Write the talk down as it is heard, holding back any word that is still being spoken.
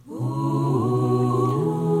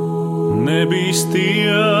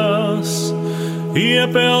nebīsties,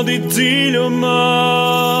 iepeldi dziļumā.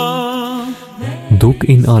 Duc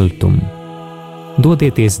in altum.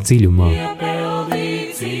 Dodieties dziļumā.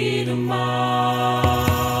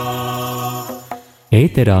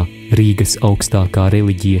 Ēterā Rīgas augstākā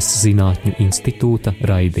reliģijas zinātņu institūta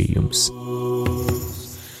raidījums.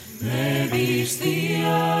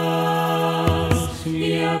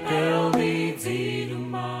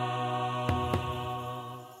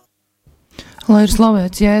 Lai ir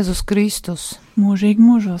slavēts Jēzus Kristus. Mūžīgi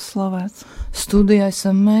mūžos slavēts. Studijā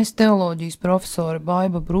esam mēs, teoloģijas profesore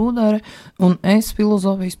Baiba Brūdere un es,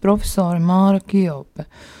 filozofijas profesore Māra Kijope.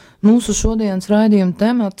 Mūsu šodienas raidījuma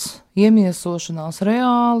temats – iemiesošanās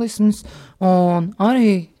reālisms un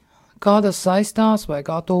arī kā tas saistās vai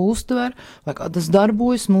kā to uztver vai kā tas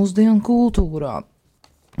darbojas mūsdienu kultūrā.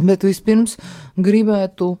 Bet vispirms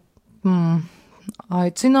gribētu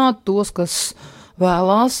aicināt tos, kas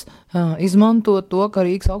vēlās izmantot to, ka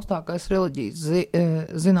Rīgas augstākais reliģijas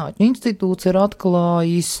zinātņu institūts ir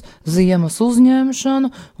atklājis ziemas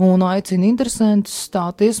uzņemšanu un aicina interesantus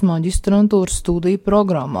stāties maģistrantūras studiju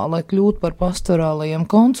programmā, lai kļūtu par pastorālajiem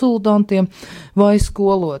konsultantiem vai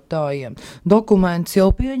skolotājiem. Dokuments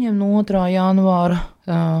jau pieņem no 2. janvāra,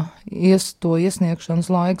 to iesniegšanas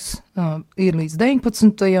laiks ir līdz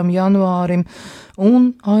 19. janvārim, un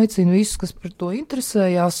aicinu visus, kas par to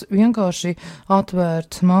interesējās, vienkārši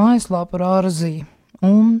atvērt mājaslapu Rārazī,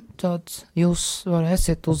 un tad jūs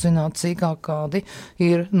varēsiet uzzināt sīkāk, kādi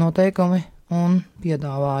ir noteikumi un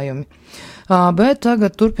piedāvājumi. Bet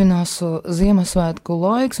tagad turpinās Ziemassvētku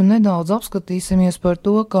laiks, un nedaudz apskatīsimies par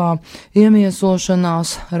to, kā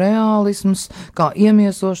iemiesošanās reālisms, kā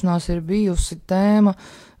iemiesošanās ir bijusi tēma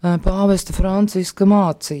pāvesta Franciska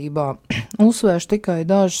mācībā. Uzsvēršu tikai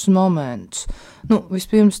dažus momentus.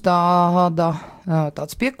 Vispirms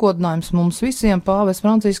tāds piekodinājums mums visiem. Pāvests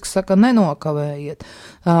Francisks saka, nenokavējiet.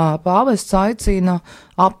 Pāvests aicina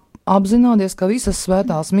apzināties, ka visas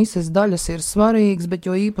svētās mises daļas ir svarīgas, bet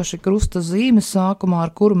jo īpaši krusta zīmes sākumā,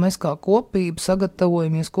 ar kuru mēs kā kopība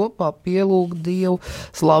sagatavojamies kopā pielūgt Dievu,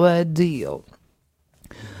 slavēt Dievu.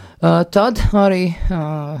 Tad arī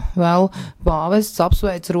vēl pāvests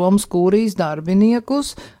apsveic Romas kūrijas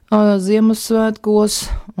darbiniekus Ziemassvētkos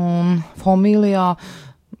un homilijā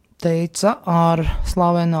teica ar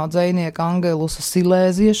slavenā dzejnieka Angelusa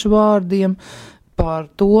Silēzieša vārdiem par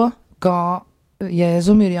to, kā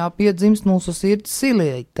Jēzum ir jāpiedzimst mūsu sirds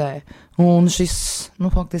silietē. Un šis,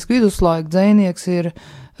 faktiski viduslaika dzejnieks ir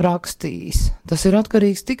rakstījis. Tas ir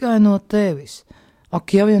atkarīgs tikai no tevis.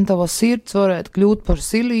 Ak, ja vien tava sirds varētu kļūt par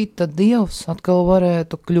silīti, tad Dievs atkal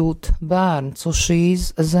varētu kļūt bērns uz šīs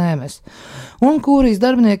zemes. Un kūrijas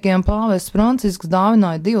darbiniekiem pāvests Francisks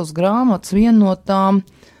dāvināja 2 grāmatas, viena no tām,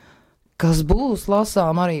 kas būs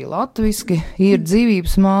lasām arī latviski, ir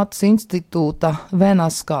Dzīvības mātes institūta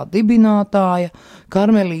Venaskā dibinātāja,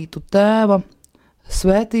 karmelītu tēva,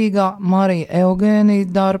 svētīgā Marija Eugēnija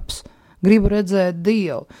darbs, Gribu redzēt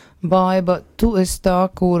Dievu. Baiba, tu esi tā,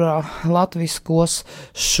 kurā latviskos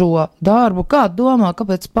šo darbu. Kā domā,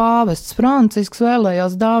 kāpēc pāvests Francisks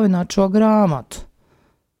vēlējās dāvināt šo grāmatu?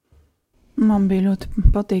 Man bija ļoti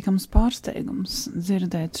patīkams pārsteigums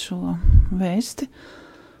dzirdēt šo vēsti.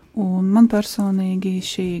 Un man personīgi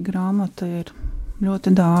šī grāmata ir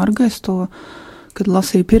ļoti dārga. Es to, kad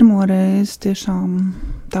lasīju pirmo reizi, tiešām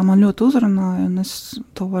tā man ļoti uzrunāja, un es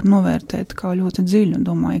to varu novērtēt kā ļoti dziļu.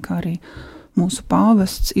 Domāju, ka arī mūsu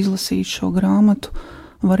pāvests izlasīt šo grāmatu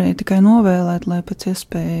varēja tikai novēlēt, lai pēc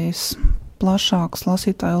iespējas plašāks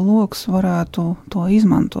lasītāju loks varētu to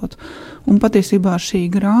izmantot. Un patiesībā šī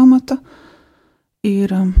grāmata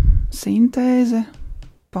ir sintēze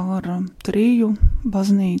par 3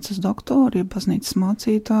 baznīcas doktoru, ja baznīcas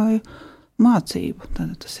mācītāju mācību.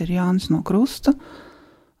 Tad tas ir Jānis no Krusta,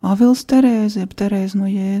 Avils Terēze, jeb Terēze no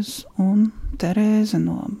Jēzus, un Terēze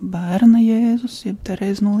no bērna Jēzus, jeb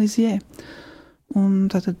Terēze no Lizjē. Un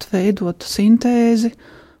tad veidot sintēzi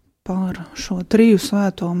par šo 3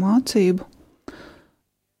 svēto mācību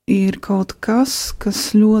ir kaut kas, kas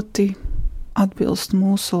ļoti atbilst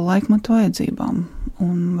mūsu laikmetu vajadzībām.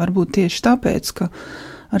 Un varbūt tieši tāpēc, ka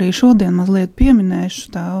arī šodien mazliet pieminēšu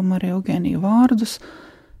tēva Mariju Eugēniju vārdus,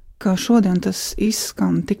 ka šodien tas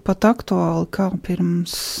izskan tikpat aktuāli kā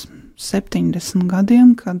pirms 70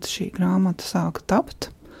 gadiem, kad šī grāmata sāka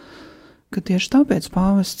tapt, ka tieši tāpēc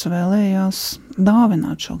pāvests vēlējās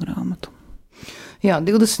dāvināt šo grāmatu. Jā,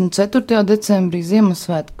 24. decembrī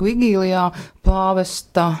Ziemassvētku vigīlijā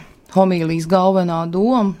pāvesta homīlijas galvenā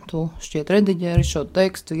doma, tu šķiet rediģēri šo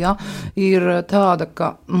tekstu, ir tāda,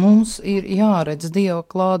 ka mums ir jāredz Dieva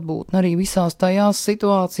klātbūtne arī visās tajās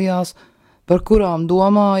situācijās, par kurām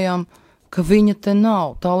domājam, ka viņa te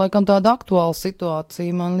nav. Tā laikam tāda aktuāla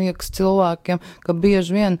situācija, man liekas, cilvēkiem, ka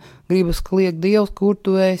bieži vien gribas kliegt Dievs, kur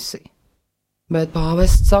tu esi. Bet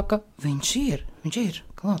pāvests saka, viņš ir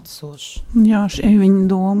klātesošs. Jā, šī viņa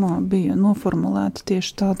doma bija noformulēta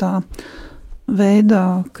tieši tādā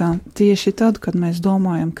veidā, ka tieši tad, kad mēs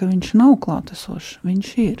domājam, ka viņš nav klātesošs,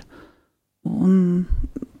 viņš ir. Un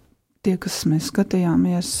tie, kas mēs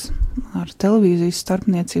skatījāmies ar televīzijas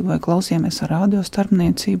starpniecību vai klausījāmies ar radio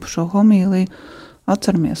starpniecību šo homīliju,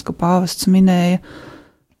 atceramies, ka pāvests minēja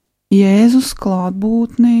Jēzus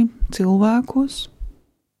klātbūtni cilvēkos,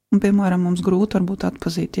 un, piemēram, mums grūti varbūt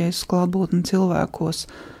atpazīt Jēzus klātbūtni cilvēkos,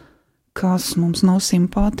 kas mums nav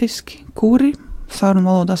simpātiski, kuri, sarunu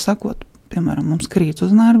valodā sakot, piemēram, mums krīt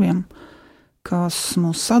uz nerviem, kas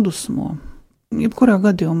mūs sadusmo, jebkurā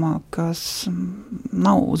gadījumā, kas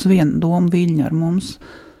nav uz vienu domu viļņu ar mums,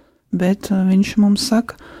 bet viņš mums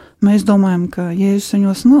saka, mēs domājam, ka Jēzus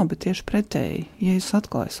viņos nav, bet tieši pretēji, Jēzus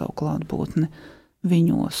atklāja savu klātbūtni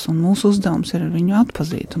viņos, un mūsu uzdevums ir viņu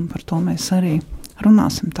atpazīt, un par to mēs arī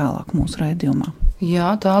runāsim tālāk mūsu raidījumā.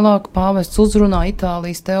 Jā, tālāk pāvests uzrunā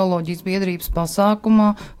Itālijas teoloģijas biedrības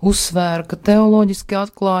pasākumā, uzsvēra, ka teoloģiski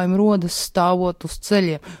atklājumi rodas stāvot uz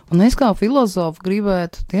ceļiem. Un es kā filozofu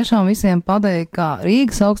gribētu tiešām visiem pateikt, kā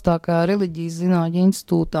Rīgas augstākajā reliģijas zinātņu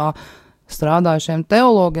institūtā strādājušiem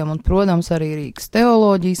teologiem un, protams, arī Rīgas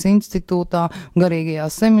teoloģijas institūtā,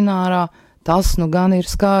 garīgajā seminārā, tas nu gan ir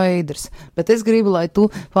skaidrs, bet es gribu, lai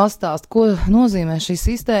tu pastāst, ko nozīmē šis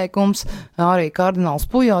izteikums. Arī kardināls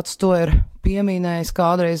Pujāts to ir pieminējis,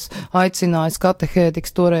 kādreiz aicinājis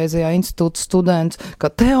katehētikas toreizajā institūta students, ka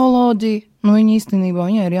teoloģija, viņa īstenībā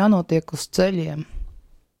viņai ir jānotiek uz ceļiem.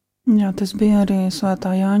 Jā, tas bija arī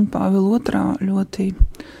Svētā Jāņa Pāvila II ļoti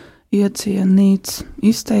iecienīts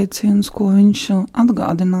izteiciens, ko viņš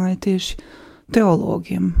atgādināja tieši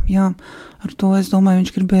teologiem. Jā, ar to, es domāju,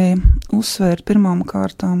 viņš gribēja uzsvērt pirmām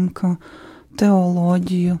kārtām, ka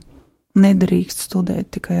teoloģiju nedrīkst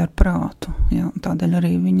studēt tikai ar prātu. Jā, tādēļ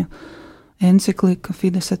arī viņa enciklika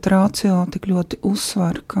Fides et Ratio tik ļoti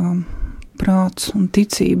uzsver, ka prāts un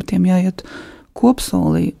ticība tiem jāiet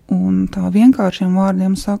kopsolī, un tā vienkāršiem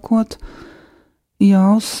vārdiem sakot,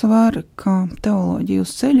 jāuzsver, ka teoloģija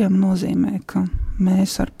uz ceļiem nozīmē, ka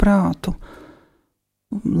mēs ar prātu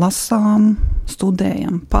lasām,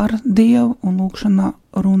 studējam par Dievu un lūkšanā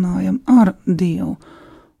runājam ar Dievu.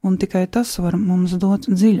 Un tikai tas var mums dot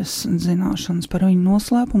dziļas zināšanas par viņu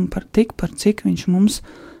noslēpumu, par cik viņš mums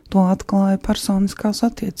to atklāja personiskās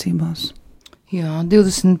attiecībās. Jā,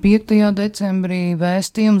 25. decembrī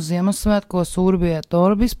vēstījums Ziemassvētkos Urbi et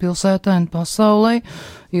Orbis pilsētēn pasaulē.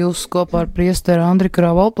 Jūs kopā ar priesteri Andri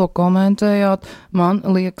Kravalu to komentējāt. Man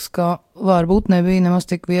liekas, ka varbūt nebija nemaz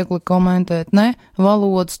tik viegli komentēt ne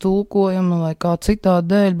valodas tulkojumu vai kā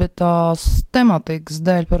citādi dēļ, bet tās tematikas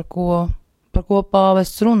dēļ, par ko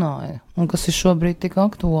pāvests runāja, un kas ir šobrīd tik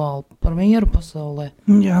aktuāli, par mieru pasaulē.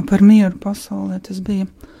 Jā, par mieru pasaulē tas bija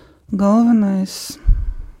galvenais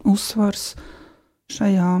uzsvars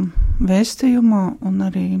šajā vēstījumā un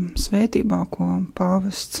arī svētībā, ko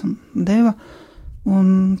pāvests deva,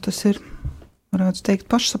 un tas ir, varētu teikt,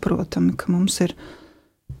 pašsaprotami, ka mums ir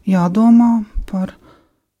jādomā par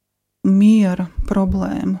miera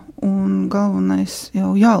problēmu, un galvenais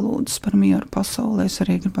jau jālūdz par mieru pasaulē. Es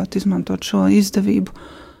arī gribētu izmantot šo izdevību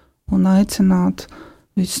un aicināt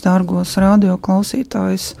visus dārgos radio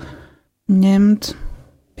klausītājus ņemt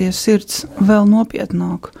pie sirds vēl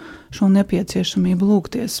nopietnāk šo nepieciešamību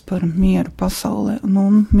lūgties par mieru pasaulē.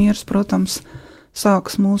 Un miers, protams,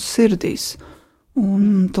 sāks mūsu sirdīs.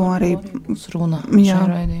 Un to arī runā šajā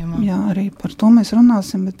raidījumā. Jā, arī par to mēs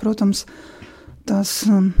runāsim, bet, protams, tas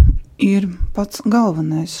ir pats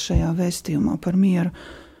galvenais šajā vēstījumā par mieru.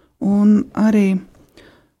 Un arī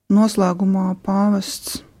noslēgumā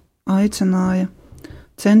pāvests aicināja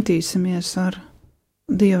centīsimies ar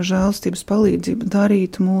Dieva žēlstības palīdzību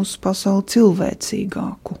darīt mūsu pasauli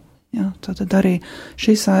cilvēcīgāku. Ja, tad arī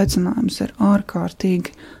šis aicinājums ir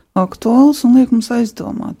ārkārtīgi aktuāls un liek mums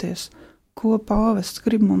aizdomāties, ko pāvests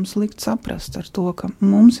grib mums likt saprast ar to, ka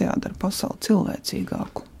mums jādara pasauli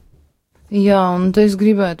cilvēcīgāku. Jā, un es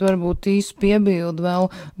gribētu varbūt īsti piebildu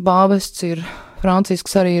vēl, pāvests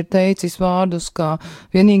Francisks arī ir teicis vārdus, kā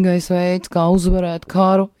vienīgais veids, kā uzvarēt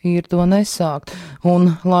karu, ir to nesākt.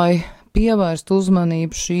 Un lai pievērst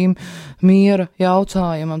uzmanību šīm miera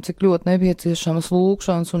jautājumam, cik ļoti nepieciešamas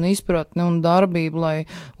lūkšanas un izpratne un darbība, lai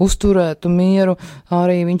uzturētu mieru.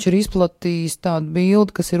 Arī viņš ir izplatījis tādu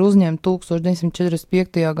bildi, kas ir uzņemta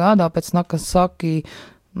 1945. gadā pēc Nagasaki,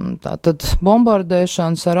 tātad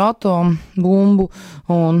bombardēšanas ar atomu bumbu,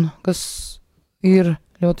 un kas ir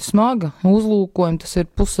ļoti smaga uzlūkojuma. Tas ir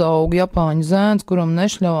pusauga Japāņu zēns, kuram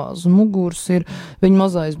nešļāvās muguras, ir viņa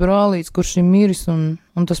mazais brālīts, kurš ir miris,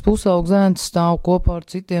 un tas pusauga zēns stāv kopā ar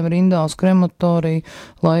citiem rindā uz krematoriju,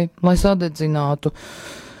 lai sadedzinātu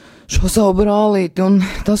šo savu brālīti. Un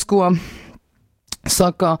tas, ko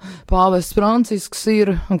saka pāvests Francisks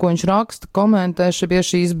ir, un ko viņš raksta, komentē pie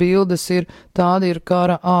šīs bildes, ir tādi ir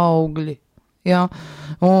kara augļi. Jā,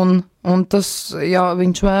 un tas, jā,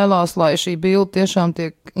 viņš vēlās, lai šī bilde tiešām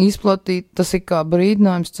tiek izplatīta, tas ir kā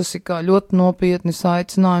brīdinājums, tas ir kā ļoti nopietnis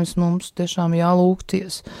aicinājums mums tiešām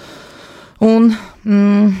jālūgties. Un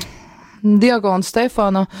diakona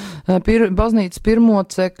Stefana baznīcas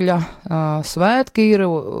pirmocekļa svētki ir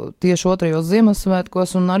tieši 2.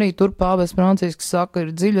 Ziemassvētkos, un arī tur pāvests Francisks saka,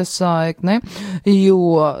 ir dziļa saikne,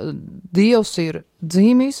 jo Dievs ir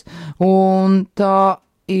dzīmis, un tā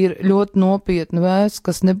ir ļoti nopietna vēsts,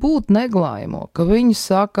 kas nebūtu neglājamo, ka viņi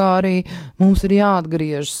saka arī, mums ir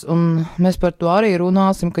jāatgriežas, un mēs par to arī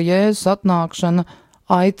runāsim, ka Jēzus atnākšana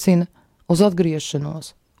aicina uz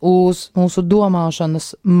atgriešanos, uz mūsu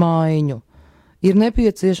domāšanas maiņu. Ir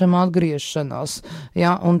nepieciešama atgriešanās,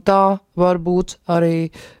 ja, un tā varbūt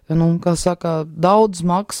arī, kā saka, daudz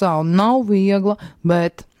maksā un nav viegla,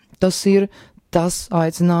 bet tas ir tas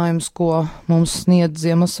aicinājums, ko mums sniedz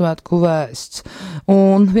Ziemassvētku vēsts.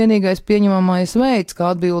 Un vienīgais pieņemamais veids,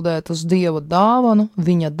 kā atbildēt uz Dieva dāvanu,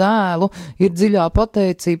 viņa dēlu, ir dziļā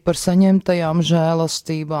pateicība par saņemtajām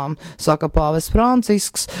žēlastībām, saka pāvests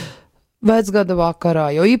Francisks, vecgada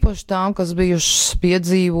vakarā, jo īpaši tām, kas bijušas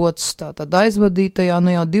piedzīvotas tātad aizvadītajā,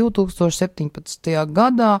 jau 2017.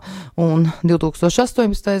 gadā, un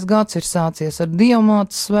 2018. gads ir sācies ar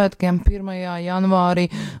Dievmātes svētkiem 1. janvārī,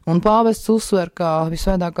 un pāvests uzsver, ka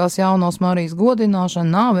visvētākās jaunās Marijas godināšana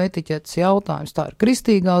nav etiķetes jautājums, tā ir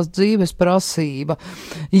kristīgās dzīves prasība,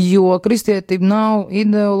 jo kristietība nav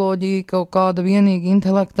ideoloģija, kaut kāda vienīgi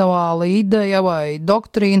intelektuāla ideja vai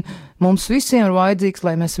doktrīna. Mums visiem ir vajadzīgs,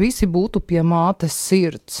 lai mēs visi būtu pie mātes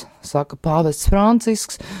sirds, saka pāvests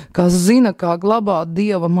Francisks, kas zina, kā glabāt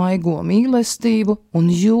Dieva maigo mīlestību un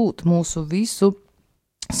jūt mūsu visu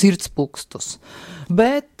sirdspūkstus.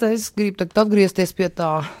 Bet es gribu tagad atgriezties pie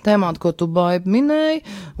tā tēmāta, ko tu, Baiba, minēji,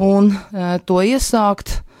 un to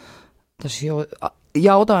iesākt, tas jau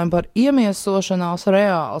jautājumi par iemiesošanās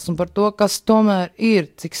reāls un par to, kas tomēr ir,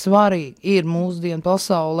 cik svarīgi ir mūsdienu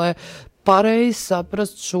pasaulē pareizi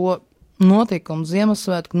saprast šo notikumu,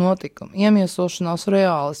 Ziemassvētku notikumu, iemiesošanās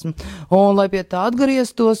reālismu. Un, lai pie tā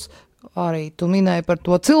atgrieztos, arī tu minēji par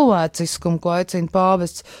to cilvēciskumu, ko aicina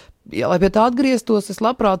pāvests, lai pie tā atgrieztos, es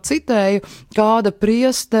labprāt citēju kāda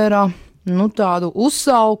priestera, tādu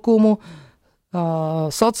uzsaukumu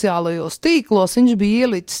sociālajos tīklos, viņš bija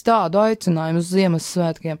ielicis tādu aicinājumu uz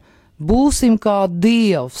Ziemassvētkiem. Būsim kā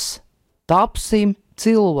Dievs, tapsim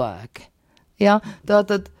cilvēki. Ja?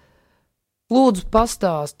 Tātad, lūdzu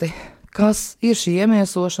pastāsti, kas ir šī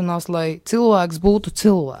iemiesošanās, lai cilvēks būtu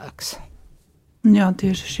cilvēks? Jā,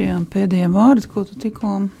 tieši šie pēdējie vārdi, ko tu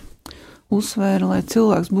tikko uzsvēri, lai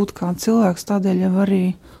cilvēks būtu kā cilvēks, tādēļ jau arī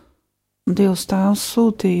Dievs Tēvs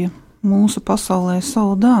sūtīja mūsu pasaulē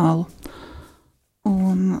savu dēlu.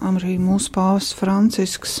 Un arī mūsu pāvests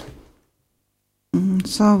Francisks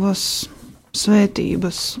savas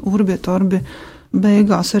svētības Urbi et Orbi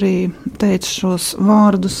beigās arī teica šos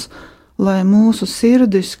vārdus, lai mūsu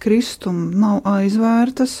sirdis Kristum nav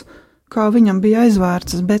aizvērtas, kā viņam bija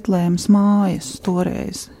aizvērtas Betlēmas mājas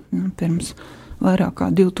toreiz, pirms vairāk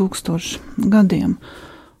kā 2000 gadiem.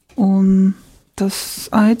 Un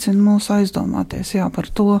tas aicina mūs aizdomāties, par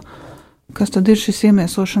to, kas tad ir šis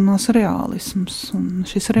iemiesošanās reālisms. Un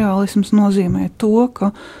šis reālisms nozīmē to,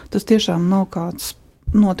 ka tas tiešām nav kāds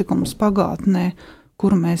notikums pagātnē,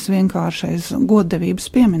 kuru mēs vienkārši aiz goddevības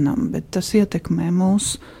pieminam, bet tas ietekmē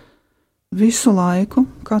mūs visu laiku,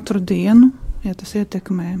 katru dienu, tas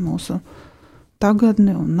ietekmē mūsu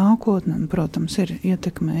tagadni un nākotni, un, protams, ir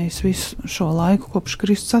ietekmējis visu šo laiku kopš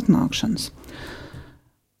Kristus atnākšanas.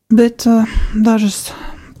 Bet dažas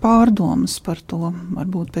pārdomas par to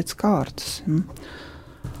varbūt pēc kārtas.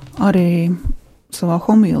 Arī savā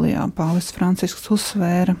homīlijā pāvests Francisks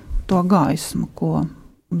uzsvēra to gaismu, ko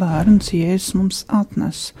bērns Jēzus mums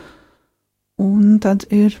atnes. Un tad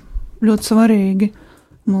ir ļoti svarīgi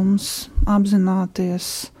mums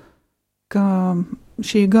apzināties, ka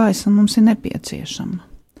šī gaisma mums ir nepieciešama.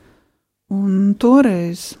 Un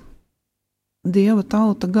toreiz Dieva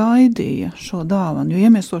tauta gaidīja šo dāvanu, jo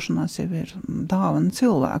iemiesošanās jau ir dāvana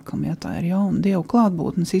cilvēkam, tā ir jauna Dieva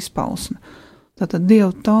klātbūtnes izpausme. Tātad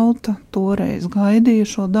Dieva tauta toreiz gaidīja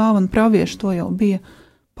šo dāvanu, pravieši to jau bija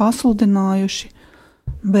pasludinājuši,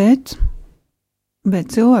 bet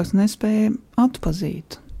cilvēks nespēja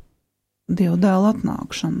atpazīt Dieva dēla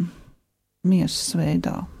atnākšanu miesas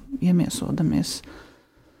veidā, iemiesodamies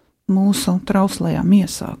mūsu trauslajā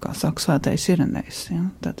miesā, kā saka svētais Irenejs. Ja?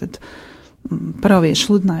 Tātad pravieši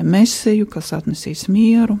sludināja Mesiju, kas atnesīs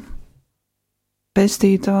mieru,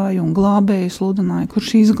 pestītāju un glābēju sludināja,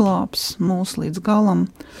 kurš izglābs mūs līdz galam,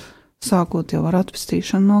 sākot jau ar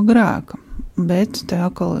atpestīšanu no grēka. Bet te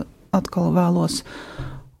atkal vēlos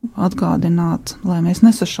atgādināt, lai mēs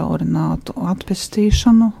nesašaurinātu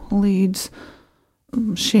atpestīšanu līdz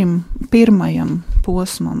šim pirmajam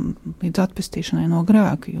posmam, līdz atpestīšanai no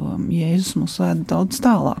grēka, jo Jēzus mūs ved daudz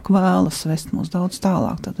tālāk, vēlas vest mūs daudz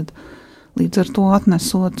tālāk. Tātad līdz ar to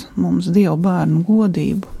atnesot mums Dieva bērnu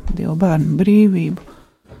godību, Dieva bērnu brīvību,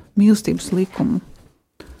 mīlestības likumu,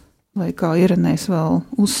 vai kā Irenejs vēl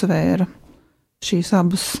uzsvēra šīs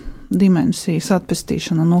abas dimensijas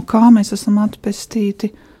atpestīšana, no kā mēs esam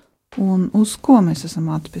atpestīti un uz ko mēs esam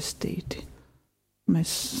atpestīti.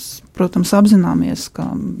 Mēs, protams, apzināmies, ka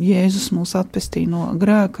Jēzus mūs atpestīja no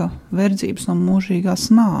grēka, verdzības, no mūžīgās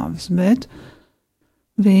nāves, bet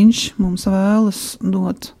viņš mums vēlas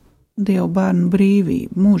dot Dieva bērnu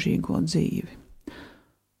brīvību, mūžīgo dzīvi.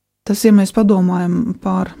 Tas, ja mēs padomājam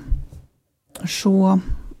par šo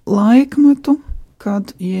laikmetu,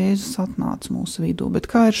 kad Jēzus atnāca mūsu vidū, bet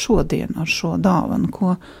kā ir šodien ar šo dāvanu,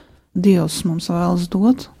 ko Dievs mums vēlas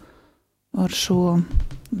dot, ar šo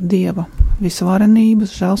Dieva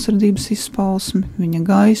visvarenības, žēlsirdības izpausmi, viņa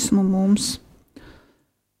gaismu mums.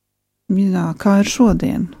 Jā, kā ir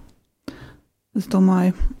šodien? Es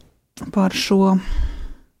domāju par šo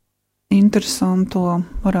interesanto,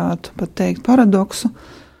 varētu pat teikt, paradoksu,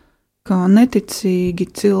 kā neticīgi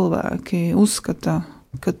cilvēki uzskata,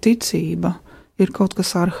 ka ticība ir kaut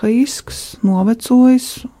kas arhaisks,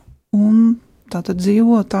 novecojis un tātad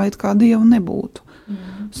dzīvo tā, it kā Dieva nebūtu.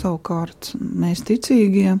 Savukārt mēs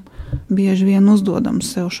ticīgie bieži vien uzdodam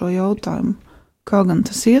sev šo jautājumu, kā gan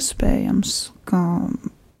tas iespējams, ka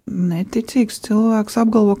neticīgs cilvēks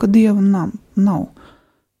apgalvo, ka Dieva nav.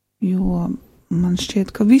 Jo man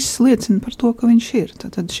šķiet, ka viss liecina par to, ka viņš ir.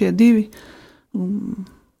 Tad šie divi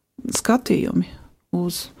skatījumi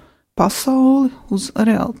uz pasauli, uz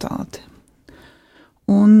realitāti.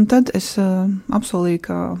 Un tad es apsolīju,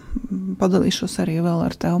 ka padalīšos arī vēl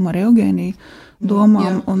ar Telmaru Eugēniju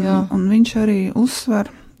domām, un viņš arī uzsver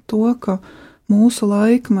to, ka mūsu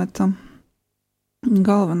laikmeta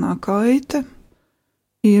galvenā kaite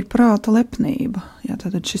ir prāta lepnība. Jā,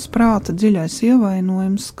 tātad šis prāta dziļais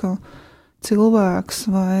ievainojums, ka cilvēks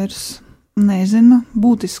vairs nezina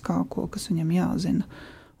būtiskāko, kas viņam jāzina.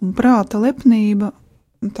 Un prāta lepnība,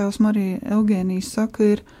 tēvs Marija Eugēnijas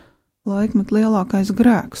saka, ir laikmet lielākais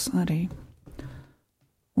grēks arī.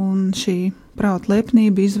 Un šī prāta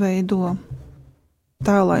lepnība izveido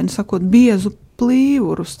tālaini sakot biezu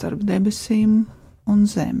plīvuru starp debesīm un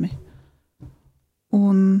zemi.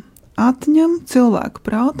 Un atņem cilvēku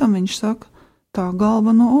prātam, viņš saka, tā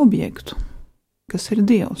galveno objektu, kas ir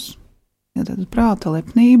Dievs. Ja tad prāta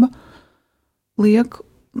lepnība liek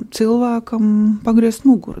cilvēkam pagriezt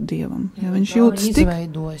muguru Dievam. Ja viņš jūtas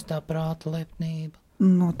izveidojas tā prāta lepnība.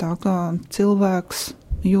 No tā kā cilvēks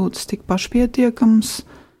jūtas tik pašpietiekams,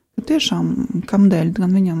 ka tiešām kamdēļ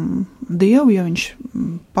gan viņam Dievu, ja viņš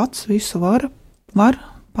pats visu var,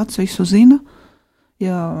 pats visu zina,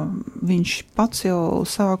 ja viņš pats jau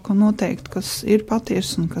sāka noteikt, kas ir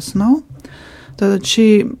patiesa un kas nav, tad šī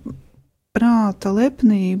prāta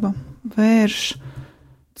lepnība vērš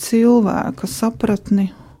cilvēka sapratni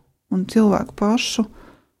un cilvēku pašu,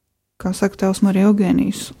 kā saka tēvs Marija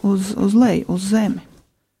Eugēnijas, uz leju, uz zemi.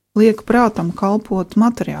 Liek prātam kalpot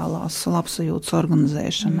materiālās labsajūtas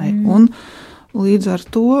organizēšanai. Un līdz ar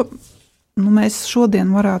to mēs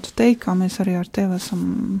šodien varētu teikt, kā mēs arī ar tevi esam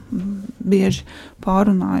bieži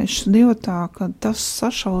pārunājuši divatā, ka tas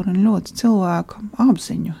sašaurina ļoti cilvēka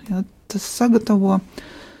apziņu. Ja? Tas sagatavo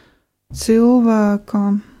cilvēka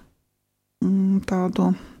tādu,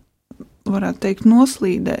 varētu teikt,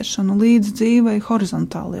 noslīdēšanu līdz dzīvei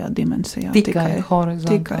horizontālajā dimensijā. Tikai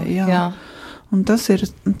horizontāli. Tikai, jā. Un tas ir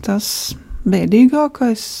tas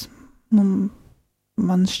bēdīgākais.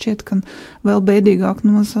 Man šķiet, ka vēl bēdīgāk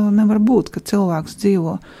nevar būt, ka cilvēks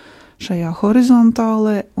dzīvo šajā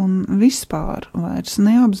horizontālē un vispār vairs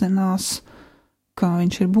neapzinās, kā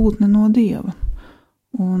viņš ir būtne no Dieva.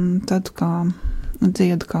 Un tad, kā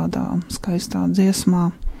dzied kādā skaistā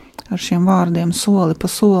dziesmā ar šiem vārdiem soli pa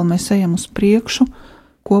soli, mēs ejam uz priekšu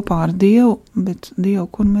kopā ar Dievu, bet Dievu,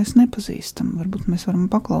 kur mēs nepazīstam. Varbūt mēs varam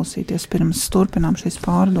paklausīties pirms turpinām šīs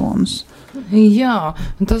pārdomas. Jā,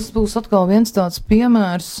 tas būs atkal viens tāds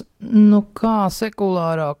piemērs, kā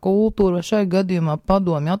sekulārā kultūra šai gadījumā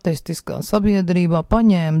padomju ateistiskā sabiedrībā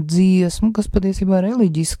paņēma dziesmu, kas patiesībā ir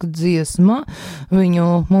reliģiska dziesma,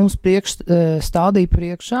 viņu mums stādīja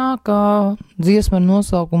priekšā, kā dziesma ar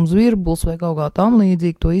nosaukumu Zvirbulis vai kaut kā tam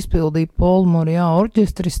līdzīgi, to izpildīja Polmorijā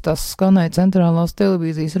orķestris, tas skanēja centrālās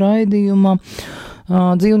televīzijas raidījumā,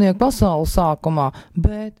 dzīvnieku pasaules sākumā,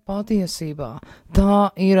 bet patiesībā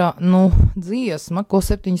tā ir, dziesma, ko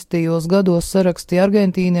 70. gados sarakstīja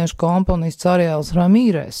argentīniešu komponists Ariels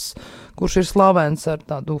Ramīres, kurš ir slavens ar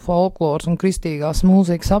tādu folkloras un kristīgās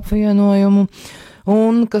mūzikas apvienojumu,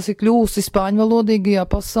 un kas ir kļūsi spāņvalodīgajā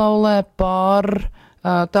pasaulē par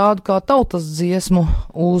tādu kā tautas dziesmu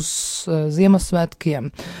uz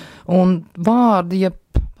Ziemassvētkiem. Un vārdi, ja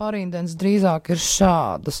parindens drīzāk ir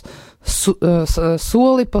šādas: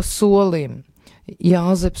 soli pa solim,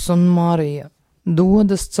 Jāzeps un Marija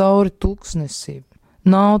dodas cauri tūkstnesim,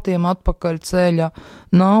 nav tiem atpakaļ ceļa,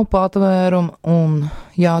 nav patvēruma un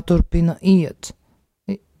jāturpina iet.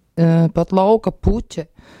 Pat lauka puķe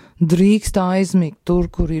drīkst aizmigt tur,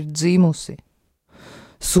 kur ir dzimusi.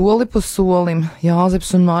 Soli pa solim,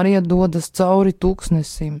 Jāzeps un Marija dodas cauri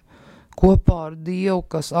tūkstnesim, kopā ar Dievu,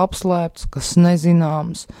 kas apslēpts, kas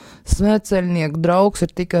nezināms. Svētceļnieku draugs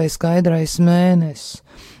ir tikai skaidrais mēnesis.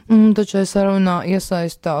 Taču es sarunā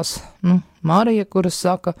iesaistās Marija, kura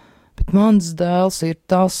saka, bet mans dēls ir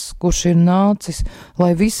tas, kurš ir nācis,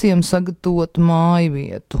 lai visiem sagatavotu māju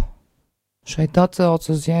vietu. Šeit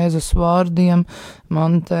atcelts uz Jēzus vārdiem,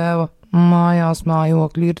 man tēva mājās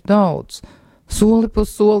mājokļi ir daudz. Soli pa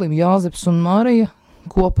solim, Jāzeps un Marija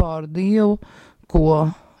kopā ar Dievu,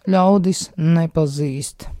 ko ļaudis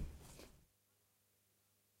nepazīst.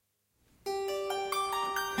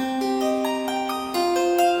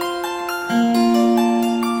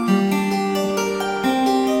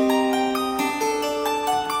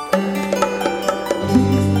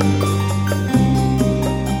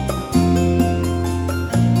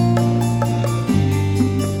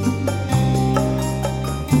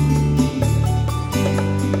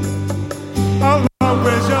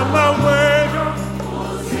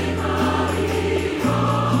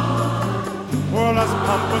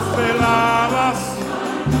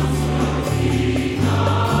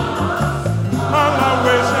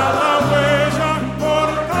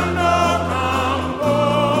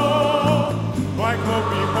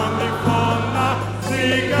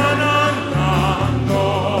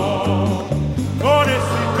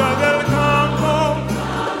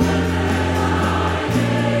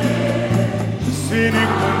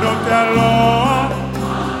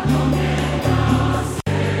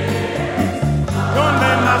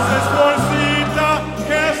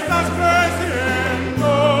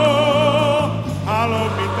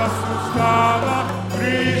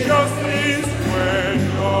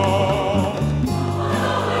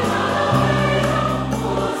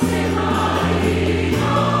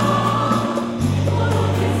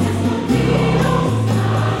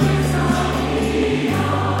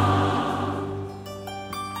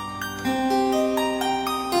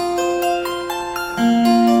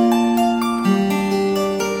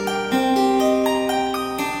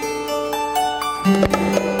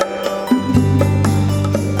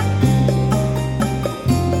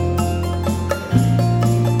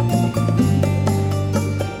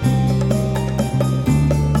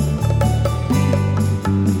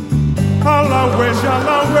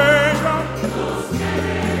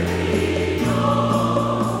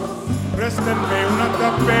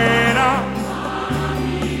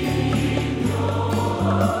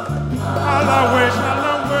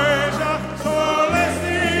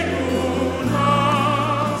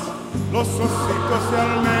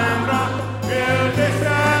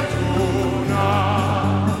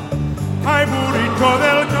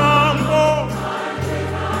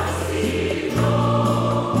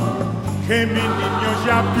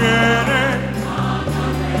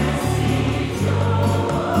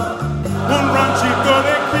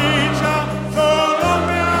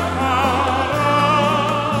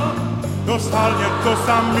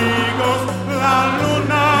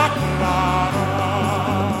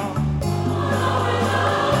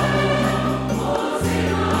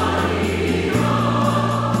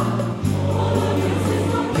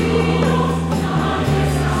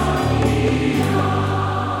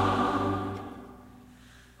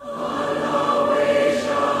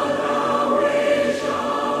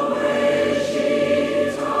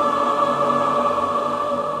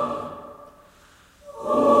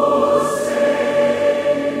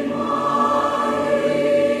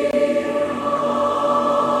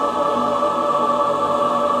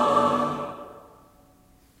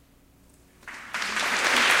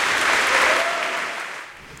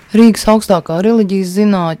 Rīgas augstākā reliģijas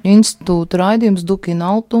zinātņu institūta raidījums Dukina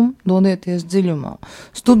Altuma dodieties dziļumā.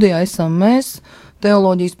 Studijā esam mēs,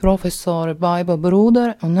 teoloģijas profesore Baiba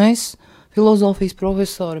Brūdere un es, filozofijas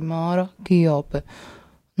profesore Māra Kijope.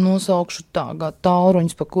 Nosaukšu tagad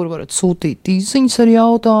tālruņus, pa kur varat sūtīt īsiņas ar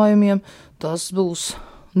jautājumiem. Tas būs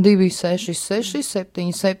 266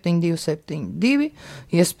 77 272,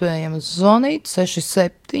 iespējams zvanīt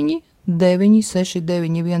 67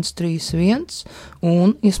 969 131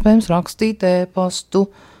 un iespējams rakstīt e-pastu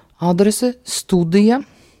adrese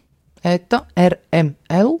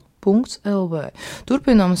studija@rml.lv.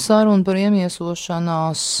 Turpinām sarunu par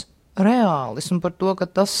iemiesošanās reālismu, par to, ka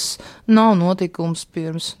tas nav notikums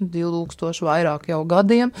pirms 2000 vairāk jau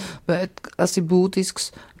gadiem, bet tas ir būtisks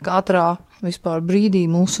katrā vispār brīdī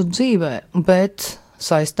mūsu dzīvē, bet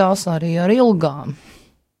saistās arī ar ilgām.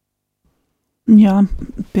 Jā,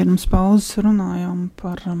 pirms pauzes runājām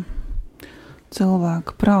par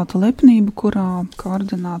cilvēka prāta lepnību, kurā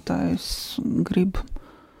kārdinātājs grib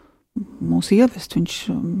mūs ievest, viņš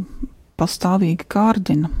pastāvīgi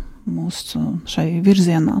kārdina mūs šai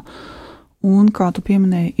virzienā. Un, kā tu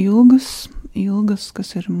pieminēji, ilgas,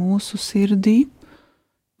 kas ir mūsu sirdī,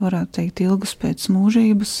 varētu teikt, ilgas pēc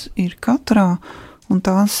mūžības, ir katrā, un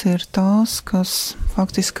tās ir tās, kas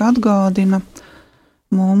faktiski atgādina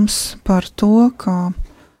mums par to, ka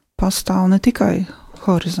pastāv ne tikai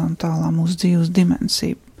horizontālā mūsu dzīves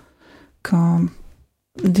dimensija, ka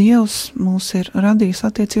Dievs mūs ir radījis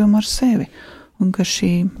attiecībām ar sevi, un ka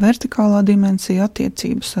šī vertikālā dimensija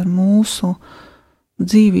attiecības ar mūsu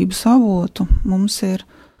dzīvības avotu mums ir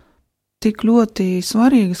tik ļoti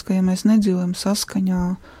svarīgas, ka ja mēs nedzīvojam saskaņā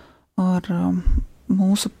ar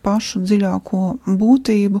mūsu pašu dziļāko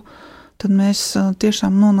būtību, tad mēs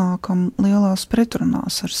tiešām nonākam lielās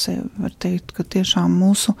pretrunās ar sevi. Var teikt, ka tiešām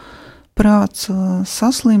mūsu prāts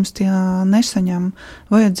saslimst, ja nesaņem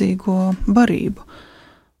vajadzīgo barību.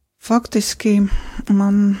 Faktiski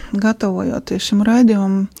man gatavojoties šim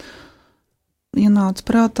raidījumam ienāca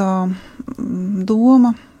prātā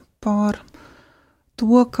doma par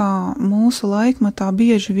to, kā mūsu laikmetā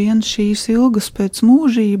bieži vien šīs ilgas pēc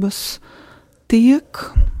mūžības tiek,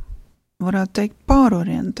 varētu teikt,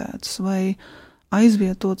 pārorientētas vai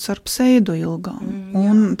aizvietotas ar pseido ilgām,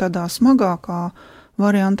 un tādā smagākā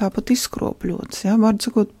variantā pat izkropļotas, var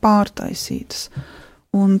sakot, pārtaisītas.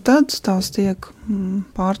 Un tad tās tiek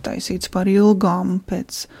pārtaisītas par ilgām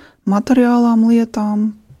pēc materiālām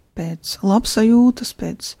lietām, pēc labsajūtas,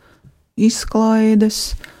 pēc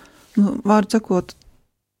izklaides. Var sakot,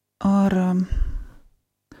 ar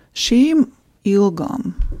šīm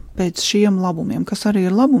ilgām, pēc šiem labumiem, kas arī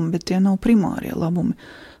ir labumi, bet tie nav primārie labumi,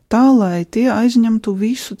 tā, lai tie aizņemtu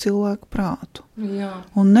visu cilvēku prātu. Jā.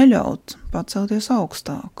 Un neļaut pacelties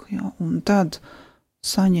augstāk. Jā. Un tad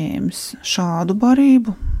saņēmis šādu barību,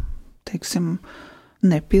 teiksim,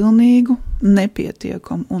 nepilnīgu,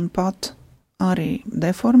 nepietiekamu un pat arī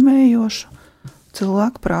deformējošu,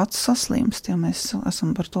 cilvēku prāts saslimst. Ja mēs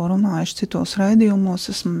esam par to runājuši citos raidījumos,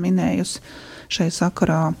 esmu minējusi šai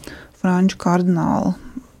sakarā franču kardināla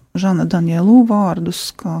Žana Danielu vārdus,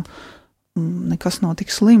 ka nekas nav tik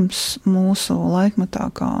slims mūsu laikmetā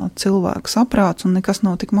kā cilvēks aprāts, un nekas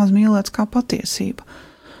nav tik maz mīlēts kā patiesība.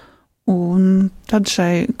 Un tad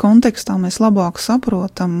šai kontekstā mēs labāk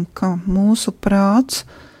saprotam, ka mūsu prāts,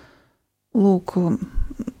 lūk,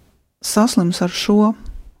 saslims ar šo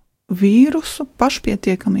vīrusu,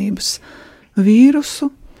 pašpietiekamības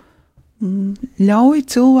vīrusu, ļauj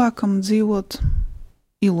cilvēkam dzīvot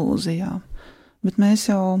ilūzijā. Bet mēs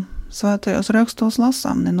jau svētajos rakstos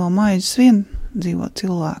lasām, ne no maizes vien dzīvo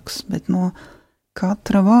cilvēks, bet no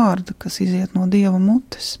katra vārda, kas iziet no Dieva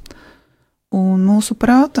mutes. Un mūsu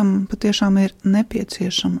prātam patiešām ir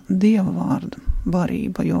nepieciešama Dieva vārda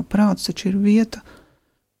barība, jo prāts taču ir vieta,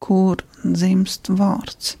 kur dzimst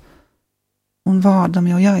vārds. Un vārdam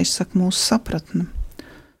jau jāizsaka mūsu sapratne.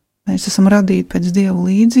 Mēs esam radīti pēc Dieva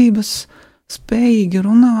līdzības, spējīgi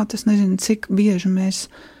runāt. Es nezinu, cik bieži mēs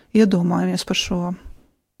iedomājamies par šo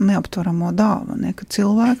neaptvaramo dāvanu, ka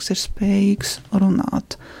cilvēks ir spējīgs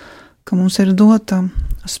runāt, ka mums ir dota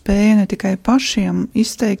spēja ne tikai pašiem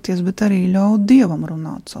izteikties, bet arī ļaut Dievam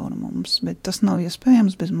runāt caur mums, bet tas nav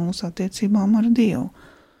iespējams bez mūsu attiecībām ar Dievu.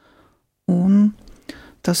 Un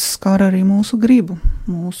tas skar arī mūsu gribu,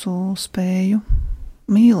 mūsu spēju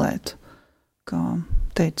mīlēt, kā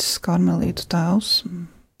teicis karmelītu tēvs,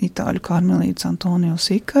 itāļu karmelīts Antonio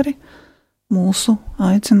Sikari. Mūsu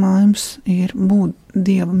aicinājums ir būt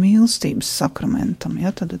Dieva mīlestības sakramentam,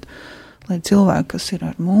 tad, lai cilvēki, kas ir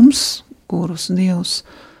ar mums, kurus Dievs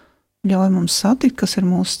ļauj mums satikt, kas ir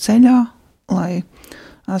mūsu ceļā, lai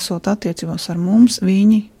esot attiecībās ar mums,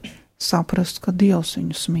 viņi saprast, ka Dievs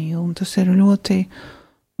viņus mīl, un tas ir ļoti,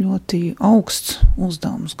 ļoti augsts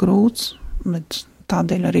uzdevums, grūts, bet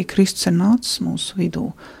tādēļ arī Kristus ir nācis mūsu vidū,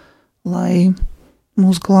 lai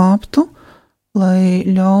mūs glābtu, lai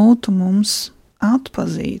ļautu mums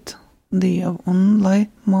atpazīt Dievu un lai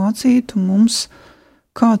mācītu mums,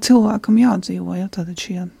 kā cilvēkam jādzīvo, ja tātad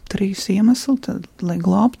šie 3 iemesli, tad, lai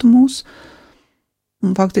glābtu mūs,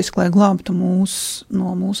 un faktiski, lai glābtu mūs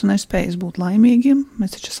no mūsu nespējas būt laimīgiem,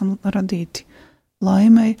 mēs taču esam radīti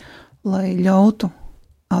laimei, lai ļautu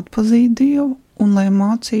atpazīt Dievu un lai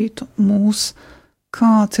mācītu mūs,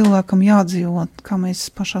 kā cilvēkam jādzīvot, kā mēs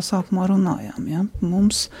pašā sākumā runājām, ja?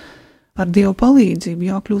 Mums ar Dievu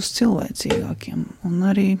palīdzību jākļūst cilvēcīgākiem, un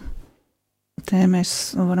arī te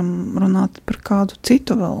mēs varam runāt par kādu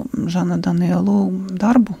citu vēl Žana Danielu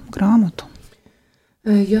darbu, grāmatu.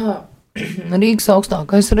 Jā, Rīgas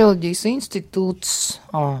augstākais reliģijas institūts,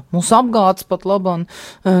 mūs apgāds pat labam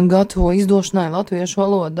gatavo izdošanai latviešu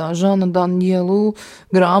valodā Žana Danielu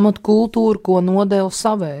grāmatu kultūru, ko nodeva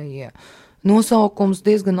savējie. Nosaukums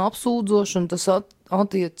diezgan apsūdzošs, un tas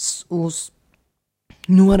attiec uz,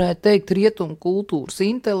 varētu teikt, rietumu kultūras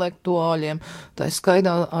intelektuāļiem, tā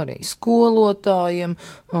skaitā arī skolotājiem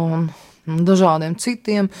un dažādiem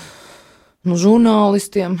citiem,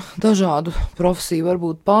 žurnālistiem, dažādu profesiju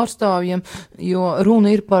varbūt pārstāvjiem, jo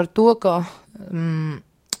runa ir par to, ka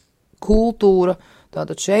kultūra,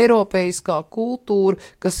 tātad šī eiropeiskā kultūra,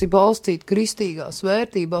 kas ir balstīta kristīgās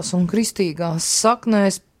vērtībās un kristīgās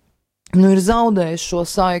saknēs, ir zaudējuši šo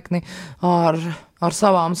saikni ar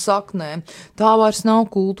savām saknēm. Tā vairs nav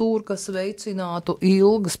kultūra, kas veicinātu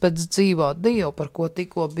ilgas pēc dzīvā Dieva, par ko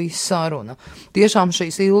tikko bija saruna. Tiešām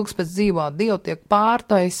šīs ilgas pēc dzīvā Dieva tiek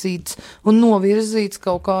pārtaisīts un novirzīts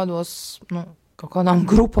kaut kādām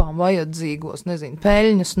grupām vajadzīgos,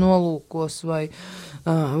 peļņas nolūkos vai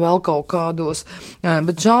vēl kaut kādos.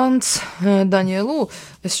 Bet Žans Danielu,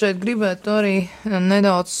 es šeit gribētu arī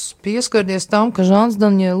nedaudz pieskarties tam, ka Žans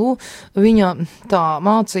Danielu, viņa tā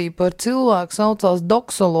mācība par cilvēku saucās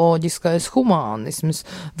doksoloģiskais humānisms.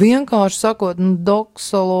 Vienkārši sakot,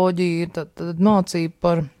 doksoloģija ir tad mācība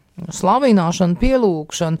par slavināšanu,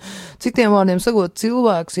 pielūgšanu. Citiem vārdiem sakot,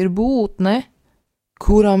 cilvēks ir būtne,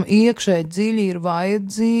 kuram iekšēji dziļi ir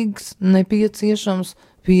vajadzīgs, nepieciešams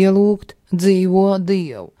pielūgt dzīvo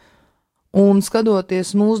Dievu. Un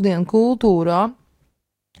skatoties mūsdienu kultūrā,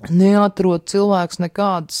 neatrod cilvēks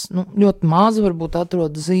nekādas, ļoti maz varbūt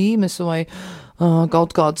atrod zīmes vai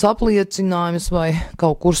kaut kādas apliecinājumus vai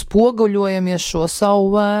kaut kur spoguļojamies šo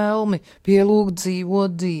savu vēlmi pielūgt dzīvo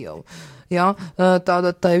Dievu. Ja,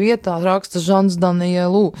 tātad tai vietā raksta Žans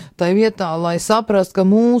Danielu, tai vietā, lai saprast, ka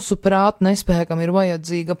mūsu prāta nespēkam ir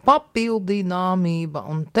vajadzīga papildināmība,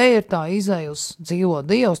 un te ir tā izeja uz dzīvo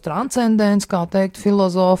Dievs, transcendents, kā teikt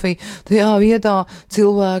filozofija, tajā vietā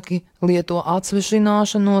cilvēki lieto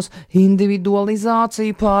atsvešināšanos,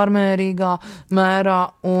 individualizāciju pārmērīgā mērā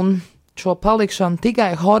un šo palikšanu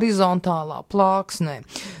tikai horizontālā plāksnē.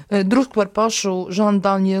 Drusku par pašu Žanu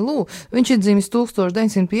Danielu. Viņš ir dzimis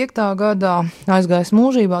 1905. gadā, aizgājis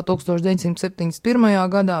mūžībā 1971.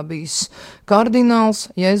 gadā, bijis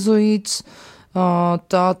kardināls, jezuīts,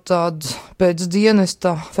 tātad pēc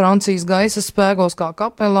dienesta Francijas gaisa spēkos kā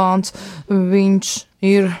kapelāns. Viņš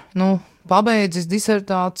ir, pabeidzis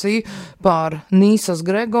disertāciju par Nīsas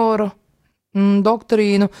Gregora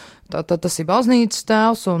doktrīnu, tātad tas ir baznīcas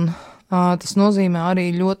tēvs, un tas nozīmē arī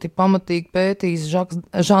ļoti pamatīgi pētījis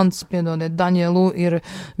Žans Danielu ir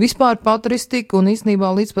vispār patristika un īstenībā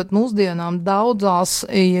līdz pat mūsdienām daudzās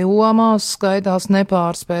jomās skaitās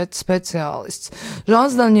nepārspēts speciālists.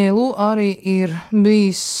 Žans Danielu arī ir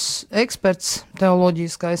bijis eksperts,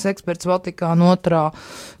 teoloģiskais eksperts Vatikāna 2.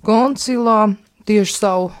 koncilā, tieši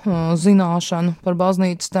savu zināšanu par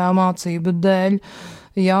baznīcas tēvu mācību dēļ.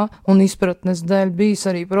 Ja, un izpratnes dēļ bijis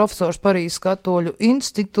arī profesors Parīzes Katoļu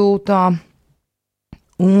institūtā,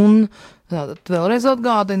 un tātad vēlreiz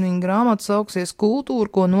atgādina, viņa grāmata sauksies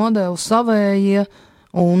Kultūra, ko nodeva savējie,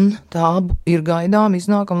 un tā ir gaidām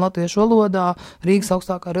iznākam latviešu valodā Rīgas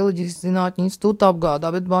augstākā reliģijas zinātņu institūta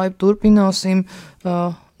apgādā, bet vai turpināsim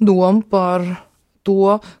domu par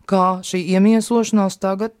to, kā šī iemiesošanās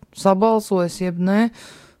tagad sabalsojas, jeb nē,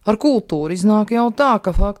 ar kultūru. Iznāk jau tā, ka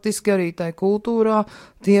faktiski arī tai kultūrā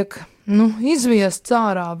tiek, izviests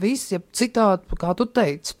ārā viss, ja citādi, kā tu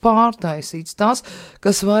teici, pārtaisīts tas,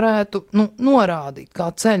 kas varētu, norādīt kā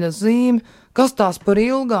ceļa zīme, kas tās par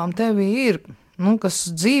ilgām tevī ir, kas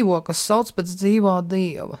dzīvo, kas sauc pēc dzīvā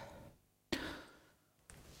Dieva.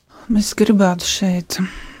 Mēs gribētu šeit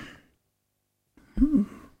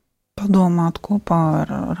padomāt kopā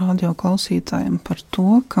ar radio klausītājiem par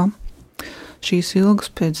to, ka šīs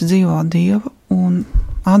ilgas pēc dzīvā Dieva un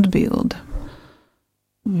atbilde,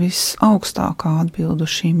 visaugstākā atbilde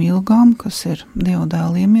uz šīm ilgām, kas ir Dieva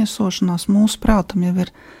dēla iemiesošanās, mūsu prātam jau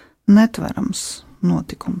ir netverams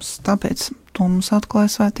notikums. Tāpēc to mums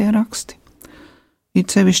atklāja svētie raksti.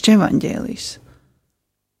 It sevišķi evaņģēlijas.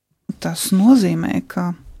 Tas nozīmē,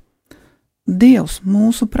 ka Dievs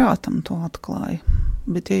mūsu prātam to atklāja.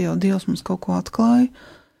 Bet ja jau Dievs mums kaut ko atklāja,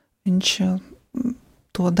 viņš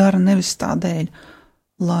to dara nevis tādēļ,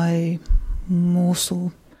 lai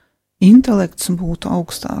mūsu intelekts būtu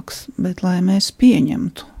augstāks, bet lai mēs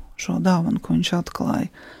pieņemtu šo dāvanu, ko viņš atklāja.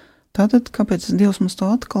 Tātad, kāpēc Dievs mums to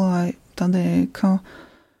atklāja? Tādēļ, ka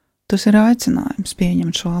tas ir aicinājums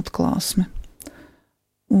pieņemt šo atklāsmi.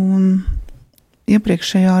 Un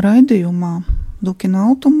iepriekšējā raidījumā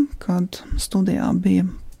Dukinautum, kad studijā bija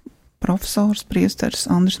profesors, priesteris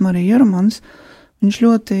Andris Marija Jerumans, viņš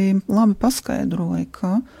ļoti labi paskaidroja,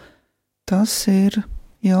 ka tas ir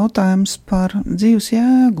jautājums par dzīves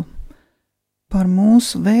jēgu, par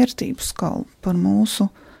mūsu vērtību skalu, par mūsu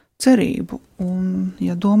cerību. Un,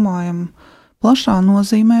 ja domājam plašā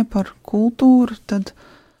nozīmē par kultūru, tad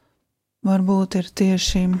varbūt ir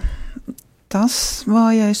tieši tas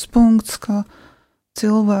vājais punkts, ka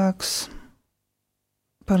cilvēks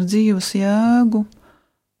par dzīves jēgu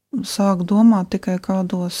sāk domāt tikai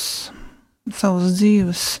kādos savas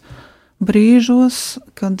dzīves brīžos,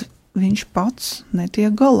 kad viņš pats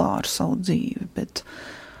netiek galā ar savu dzīvi, bet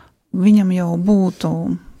viņam jau būtu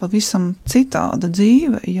pavisam citāda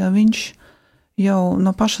dzīve, ja viņš jau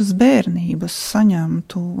no pašas bērnības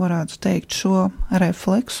saņemtu, varētu teikt, šo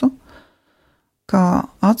refleksu, kā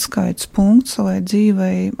atskaites punkts savai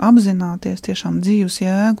dzīvei, apzināties tiešām dzīves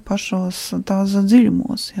jēgu pašos tās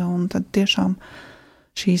dziļumos, ja, un tad tiešām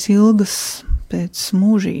šīs ilgas pēc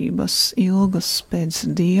mūžības, ilgas pēc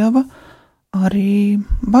Dieva arī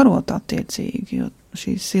barot attiecīgi, jo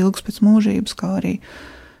šīs ilgas pēc mūžības, kā arī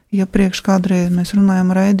iepriekš kādreiz mēs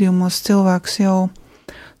runājam raidījumos, cilvēks jau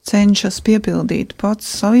cenšas piepildīt pats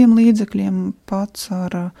saviem līdzekļiem, pats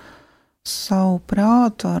ar savu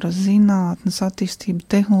prātu, ar zinātnes attīstību,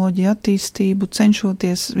 tehnoloģiju attīstību,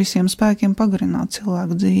 cenšoties visiem spēkiem pagarināt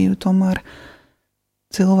cilvēku dzīvi, tomēr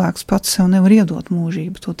cilvēks pats sev nevar iedot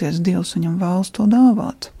mūžību, toties Dievs viņam vēlas to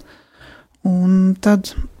dāvāt. Un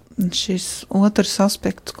tad šis otrs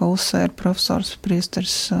aspekts, ko uzsvēra profesors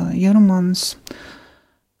priesteris Jerumans,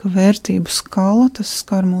 ka vērtību skala, tas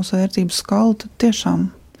skar mūsu vērtību skalu, tad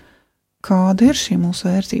tiešām kāda ir šī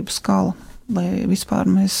mūsu vērtību skala, lai vispār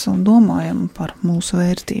mēs domājam par mūsu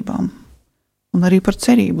vērtībām un arī par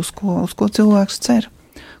cerību, uz ko cilvēks cer,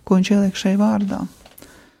 ko viņš ieliek šai vārdā.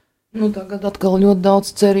 Tagad atkal ļoti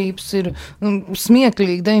daudz cerības ir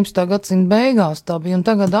smieklīgi 19. gadsimta beigās tā bija, un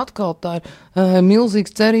tagad atkal tā ir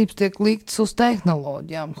milzīgas cerības tiek liktas uz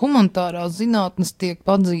tehnoloģijām. Humanitārās zinātnes tiek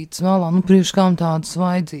padzītas vēlā, priekš kām tādas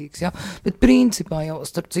vajadzīgas, ja? Bet principā jau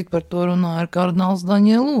starp citu par to runāja ar kardināls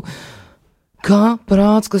Daņēlu, ka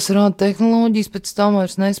prāts, kas rāda tehnoloģijas, pēc tam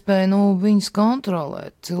vairs nespēja viņas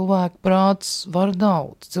kontrolēt. Cilvēku prāts var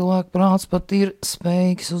daudz, cilvēku prāts pat ir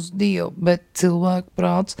spējīgs uz Dievu, bet cilvēku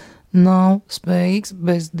prāts nav spējīgs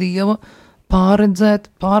bez Dieva pārredzēt,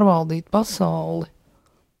 pārvaldīt pasauli.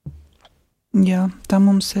 Jā, tam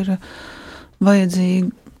mums ir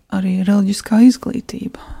vajadzīga arī reliģiskā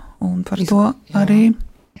izglītība, un par to arī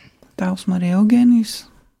tēvs Marija Eugēnijas,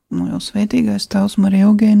 jau svētīgais tēvs Marija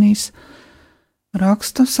Eugēnijas,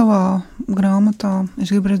 raksta savā grāmatā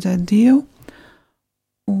Es gribu redzēt Dievu,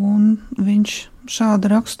 un viņš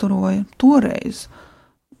šādi raksturoja toreiz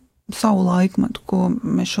savu laikmetu, ko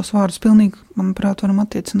mēs šos vārdus pilnīgi, manuprāt, varam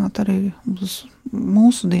attiecināt arī uz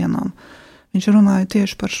mūsu dienām. Viņš runāja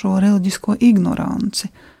tieši par šo reliģisko ignoranci,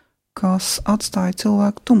 kas atstāja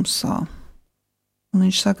cilvēku tumsā. Un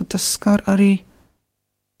viņš saka, tas skar arī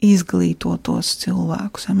izglītotos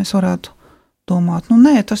cilvēkus. Ja mēs varētu domāt,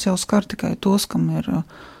 nē, tas jau skar tikai tos, kam ir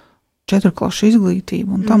 4 klašu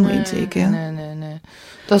izglītība un tam līdzīgi. Ja? Nē.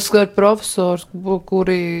 Tas skar profesors,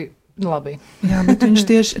 kuri labi. Jā, bet viņš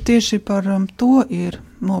tieši par to ir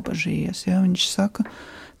nobažījies. Ja? Viņš saka,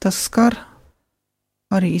 tas skar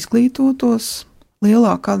arī izglītotos.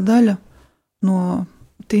 Lielākā daļa no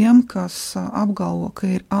tiem, kas apgalvo, ka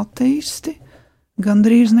ir ateisti,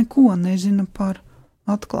 gandrīz neko nezina par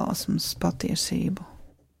atklāsmes patiesību.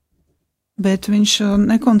 Bet viņš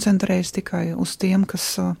nekoncentrējas tikai uz tiem,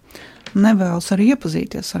 kas nevēlas arī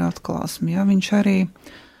iepazīties ar atklāsmi. Ja? Viņš arī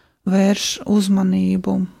vērš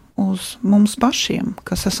uzmanību uz mums pašiem,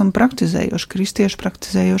 kas esam praktizējoši, kristieši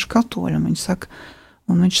praktizējoši katoļi.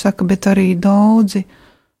 Viņš saka, bet arī daudzi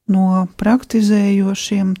no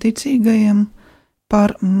praktizējošiem ticīgajiem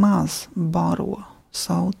par maz baro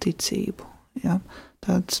savu ticību. Ja?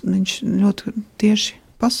 Tad viņš ļoti tieši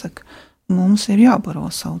pasaka, mums ir jābaro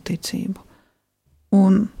savu ticību.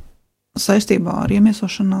 Un saistībā ar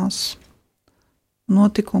iemiesošanās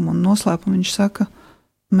notikumu un noslēpumu viņš saka,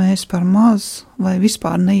 mēs par maz vai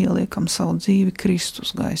vispār neieliekam savu dzīvi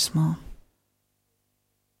Kristus gaismā.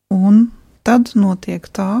 Un tad notiek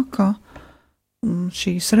tā, ka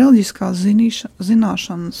šīs reliģiskās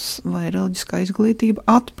zināšanas vai reliģiskā izglītība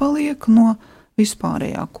atpaliek no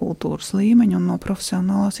vispārējā kultūras līmeņa un no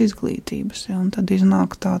profesionālās izglītības. Ja, un tad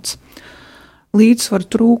iznāk tāds līdzsvar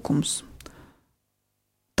trūkums.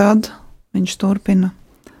 Tad viņš turpina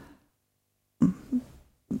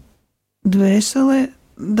dvēselē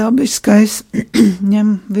dabiskais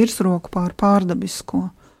ņem virsroku pār pārdabisko.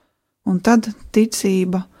 Un tad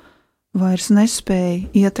ticība vairs nespēja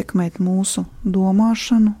ietekmēt mūsu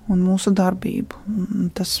domāšanu un mūsu darbību. Un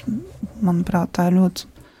tas, manuprāt, tā ir ļoti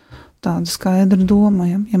tāda skaidra doma.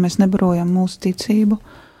 Ja mēs nebarojam mūsu ticību,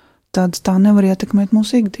 tad tā nevar ietekmēt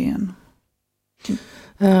mūsu ikdienu.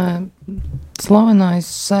 Slavenais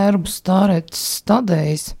sērbu stāretis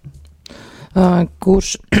Tadejs,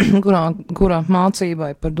 kurā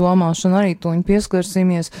mācībai par domāšanu arī toņi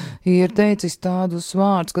pieskarsimies, ir teicis tādus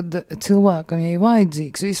vārdus, ka cilvēkam, ja ir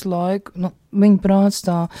vajadzīgs visu laiku, viņa prāts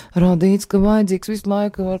tā radīts, ka vajadzīgs visu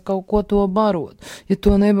laiku var kaut ko to barot. Ja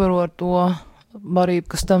to nebaro ar to barību,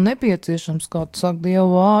 kas tam nepieciešams, kā tu saki Dieva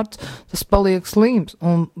vārds, tas paliek slims,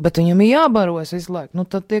 bet viņam ir jābarojas visu laiku,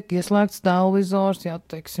 tad tiek ieslēgts televizors,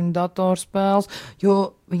 teiksim, datorspēles,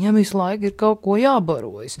 jo viņam visu laiku ir kaut ko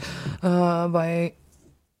jābarojas. Vai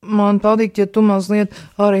man patīk, ja tu mazliet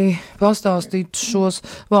arī pastāstītu šos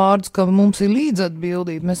vārdus, ka mums ir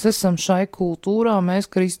līdzatbildība, mēs esam šai kultūrā, mēs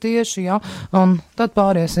kristieši, un tad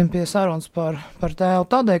pāriesim pie sarunas par tēvu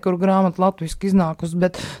Tadei, kur grāmata latviski iznākus,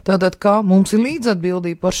 bet tātad, kā mums ir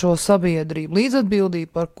līdzatbildība par šo sabiedrību,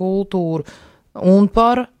 līdzatbildība par kultūru un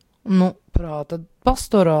par, prāta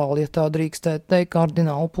pastorāli, ja tā drīkstēt teikt,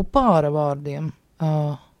 kardinālu Pupāra vārdiem.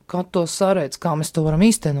 Kā to saredz, kā mēs to varam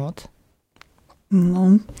īstenot?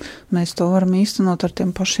 Mēs to varam īstenot ar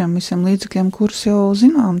tiem pašiem visiem līdzekļiem, kurus jau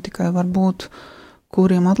zinām, tikai varbūt,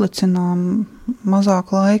 kuriem atlicinām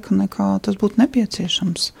mazāk laika, nekā tas būtu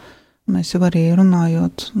nepieciešams. Mēs jau arī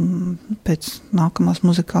runājot pēc nākamās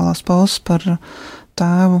muzikālās pauzes par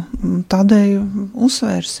tēvu Tadeju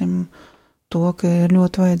uzsvērsim to, ka ir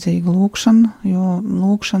ļoti vajadzīga lūkšana, jo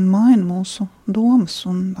lūkšana maina mūsu domas,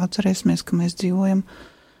 un atcerēsimies, ka mēs dzīvojam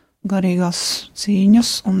garīgās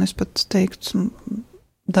cīņas, un es pat teiktu,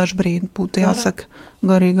 dažbrīd būtu jāsaka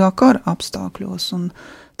garīgā kara apstākļos, un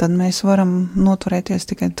tad mēs varam noturēties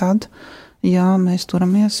tikai tad, ja mēs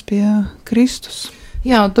turamies pie Kristus.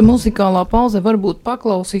 Jā, tā muzikālā pauze varbūt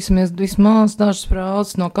paklausīsimies vismaz dažas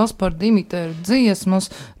frāzes no Kaspara Dimitēra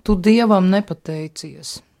dziesmas Tu Dievam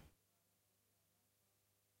nepateicies.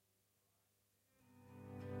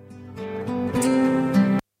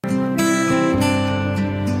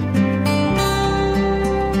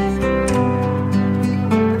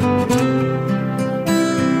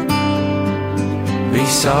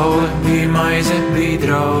 Saule bija maize, bija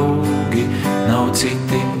draugi, nav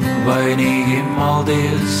citi vainīgi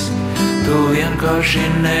maldies, tu vienkārši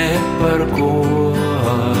ne par ko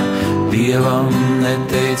Dievam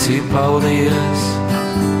neteici paldies.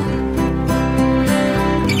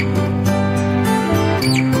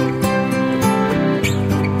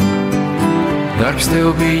 Darbs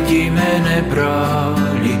tev bija ģimene,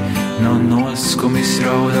 brāļi, no noskumis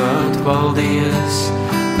raudāt paldies.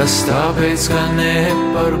 Tas tāpēc, ka ne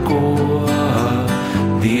par ko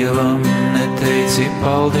Dievam neteici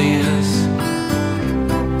paldies.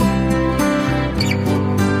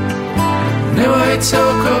 Nevaicā,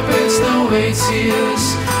 kāpēc nav veicies,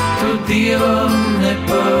 tu Dievam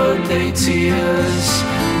nepateicies.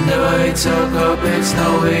 Nevaicā, kāpēc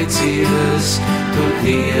nav veicies, tu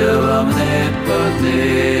Dievam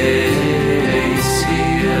nepateicies.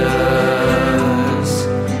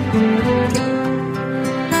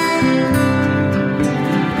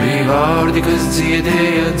 Vārdi, kas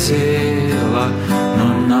dziedēja dzēla,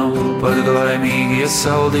 nav pat laimīgi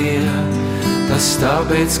iesaldie. Tas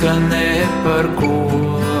tāpēc, ka ne par ko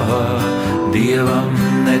Dievam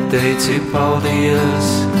neteici paldies.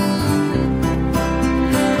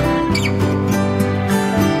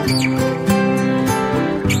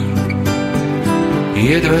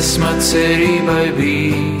 Iedvesma cerībai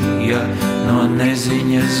bija, no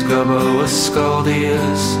neziņas gabalos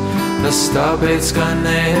skaldies. Tas tāpēc, ka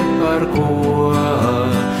ne par ko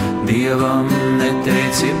Dievam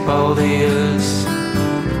neteici paldies.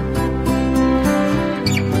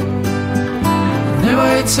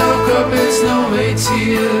 Nevaicā, kāpēc nav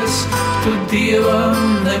veicies, tu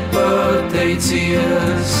Dievam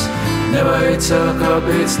nepateicies. nevaicā,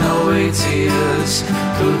 kāpēc nav veicies,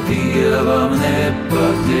 tu Dievam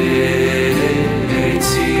nepateicies.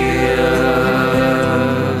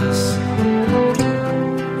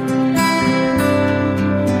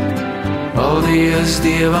 Paldies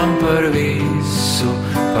Dievam par visu,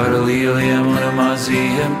 par lieliem un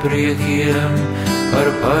maziem priekiem, par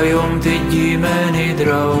pajumti ģimeni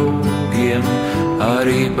draugiem,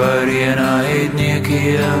 arī par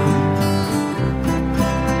ienaidniekiem.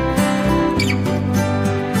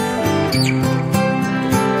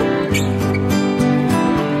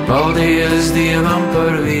 Paldies Dievam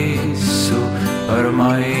par visu, par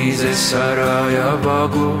maizi sarāja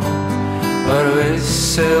vagu, par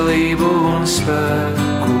veselību un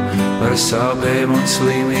spēku, par sāpēm un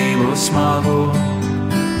slimību smagu.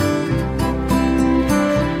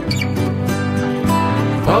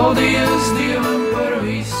 Paldies Dievam par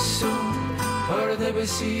visu, par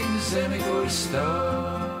debesīm zemi, kur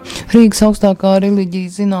stāv. Rīgas augstākā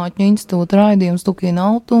reliģijas zinātņu institūta raidījums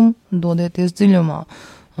Tukina Altuma, dodieties dziļumā.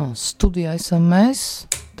 Studijā esam mēs,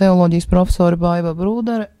 teoloģijas profesori Baiva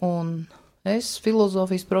Brūdere un es,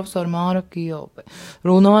 filozofijas profesori Māra Kijope.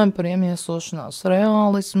 Runājam par iemiesošanās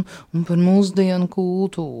reālismu un par mūsdienu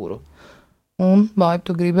kultūru. Un, Baiva,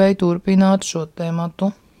 tu gribēji turpināt šo tēmatu?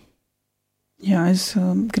 Jā, es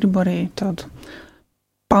gribu arī tādu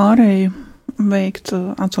pārēju veikt,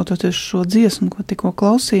 atsaucoties šo dziesmu, ko tikko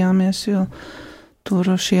klausījāmies, jo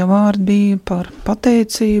tur šie vārdi bija par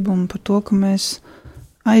pateicību un par to, ka mēs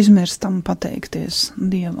aizmirstam pateikties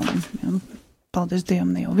Dievam. Paldies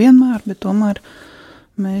Dievam ne jau vienmēr, bet tomēr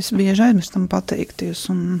mēs bieži aizmirstam pateikties.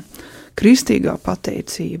 Un kristīgā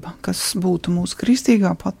pateicība, kas būtu mūsu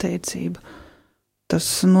kristīgā pateicība,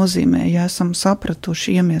 tas nozīmē, ja esam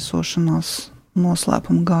sapratuši iemiesošanās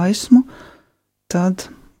noslēpumu gaismu, tad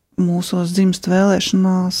mūsos dzimst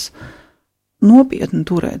vēlēšanās nopietni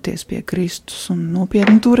turēties pie Kristus un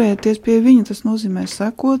nopietni turēties pie viņa. Tas nozīmē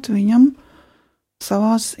sekot viņam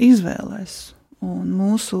savās izvēlēs, un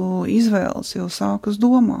mūsu izvēles jau sākas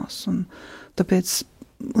domās, un tāpēc,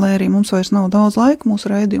 lai arī mums vairs nav daudz laika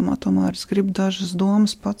mūsu raidījumā, tomēr es gribu dažas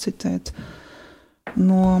domas pacitēt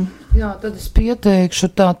no... Jā, tad es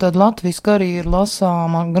pieteikšu, tātad latviski arī ir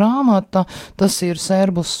lasāma grāmata, tas ir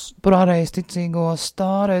serbus pareizticīgo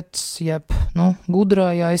stārets, jeb,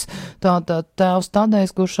 gudrājais, tātad tēvs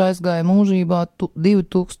Tadejs, kurš aizgāja mūžībā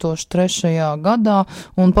 2003. gadā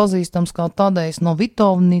un pazīstams kā Tadejs no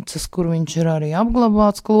Vitovnicas, kur viņš ir arī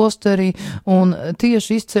apglabāts klosterī, un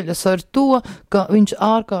tieši izceļas ar to, ka viņš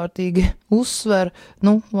ārkārtīgi uzsver,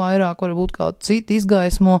 vairāk varbūt kā citi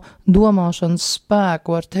izgaismo domāšanas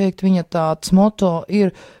spēku, var teikt, viņa tāds moto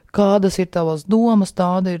ir, kādas ir tavas domas,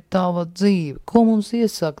 tāda ir tava dzīve. Ko mums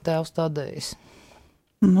iesaka tēvs Tadejs?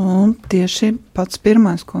 Tieši pats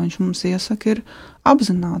pirmais, ko viņš mums iesaka, ir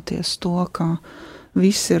apzināties to, ka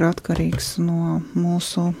viss ir atkarīgs no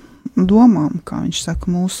mūsu domām, kā viņš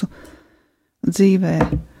saka, mūsu dzīvē.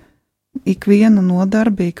 Ikviena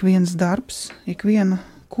nodarbe, ik viens darbs, ikviena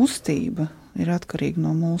kustība ir atkarīga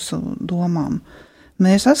no mūsu domām.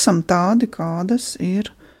 Mēs esam tādi, kādas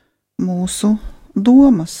ir mūsu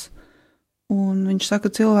domas. Un viņš saka,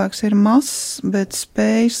 ka cilvēks ir mazs, bet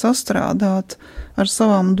spēj sastrādāt ar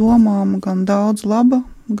savām domām gan daudz laba,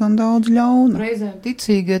 gan daudz ļauna. Reizēm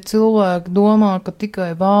ticīgie cilvēki domā, ka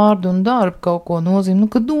tikai vārdi un darbi kaut ko nozīmē,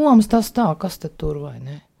 ka domas tas tā, kas te tur vai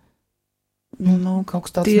ne? Kaut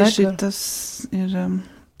kas tāds tieši nekar. Tas ir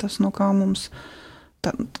tas, no kā mums,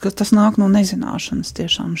 tas nāk no nezināšanas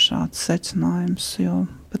tiešām šāds secinājums, jo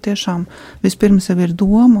patiešām vispirms jau ir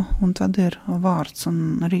doma, un tad ir vārds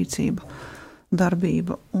un rīcība,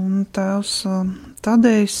 darbība. Un tēvs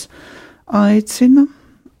Tadejs aicina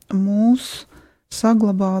mūs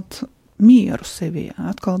saglabāt mieru sevī.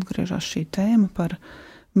 Atkal atgriežas šī tēma par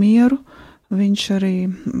mieru. Viņš arī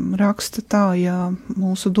raksta tā, ja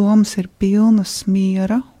mūsu domas ir pilnas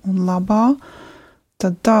miera un labā,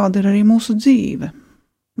 tad tāda ir arī mūsu dzīve.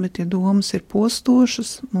 Bet, ja domas ir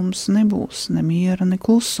postošas, mums nebūs ne miera, ne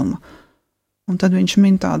klusuma. Un tad viņš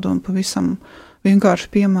min tādu pavisam vienkārši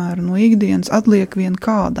piemēru no ikdienas, atliek vien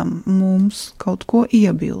kādam mums kaut ko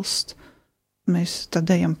iebilst. Mēs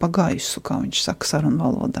tad ejam pa gaisu, kā viņš saka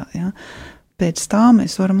sarunvalodā. Ja? Pēc tā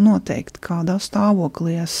mēs varam noteikt, kādā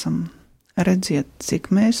stāvoklī esam. Redziet, cik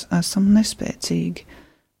mēs esam nespēcīgi,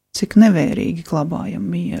 cik nevērīgi glabājam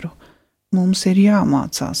mieru. Mums ir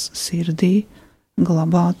jāmācās sirdī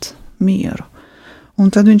glabāt mieru. Un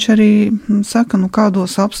tad viņš arī saka,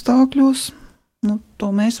 kādos apstākļos,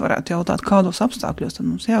 to mēs varētu jautāt, kādos apstākļos tad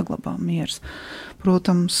mums jāglabā miers.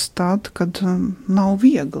 Protams, tad, kad nav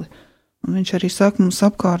viegli. Un viņš arī saka, mums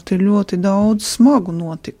apkārt ir ļoti daudz smagu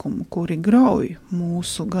notikumu, kuri grauj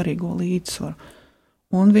mūsu garīgo līdzsvaru.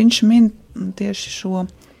 Un viņš min tieši šo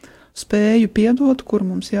spēju piedot, kur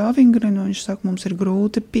mums jāvingrina, un viņš saka, mums ir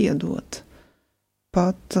grūti piedot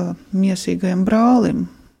pat miesīgajam brālim,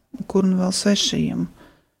 kur nu vēl svešajiem.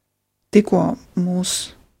 Tikko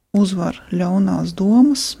mūs uzvar ļaunās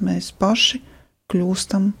domas, mēs paši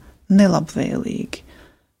kļūstam nelabvēlīgi.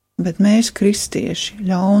 Bet mēs, kristieši,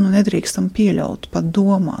 ļaunu nedrīkstam pieļaut pat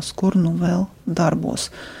domās, kur nu vēl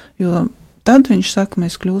darbos. Jo tad viņš saka,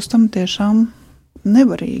 mēs kļūstam tiešām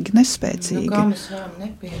nevarīgi, nespēcīgi. Kā mēs varam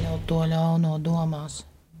nepieļaut to ļauno domās?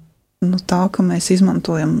 Tā, ka mēs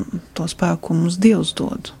izmantojam to spēku, ko mums Dievs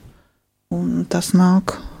dod. Un tas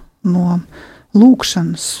nāk no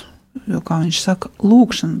lūkšanas, jo, kā viņš saka,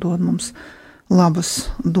 lūkšana dod mums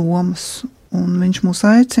labas domas. Un viņš mūs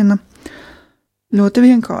aicina ļoti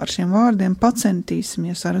vienkāršiem vārdiem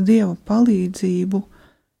pacentīsimies ar Dieva palīdzību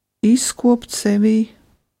izkopt sevī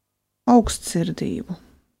augstsirdību.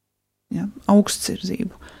 Ja,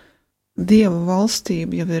 augstsirdību. Dieva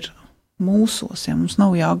valstība jau ir mūsos, ja mums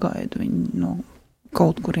nav jāgaida viņi no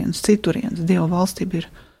kaut kurienes citurienes. Dieva valstība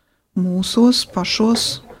ir mūsos,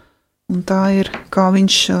 pašos, un tā ir, kā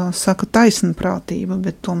viņš saka, taisnprātība,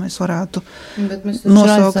 bet to mēs varētu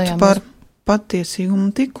nosaukt par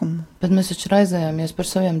patiesīgumu tikumu. Bet mēs taču raizējāmies par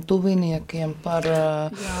saviem tuviniekiem, par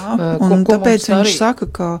un tāpēc viņš saka,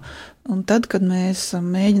 ka un tad, kad mēs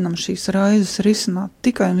mēģinam šīs raizes risināt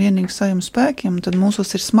tikai un vienīgi saviem spēkiem, tad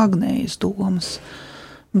mūsos ir smagnējas domas.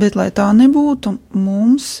 Bet, lai tā nebūtu,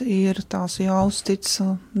 mums ir tās jāuztic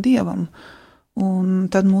Dievam. Un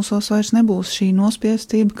tad mūsos vairs nebūs šī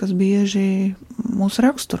nospiestība, kas bieži mūs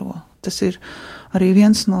raksturo. Tas ir arī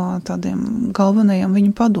viens no tādiem galvenajiem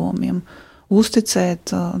viņa padomiem.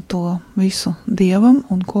 Uzticēt to visu Dievam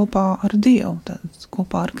un kopā ar Dievu, tad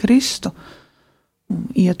kopā ar Kristu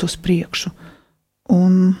iet uz priekšu.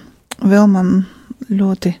 Un vēl man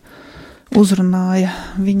ļoti uzrunāja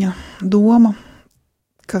viņa doma,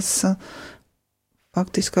 kas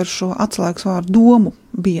faktiski ar šo atslēgas vārdu domu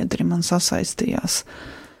biedri man sasaistījās.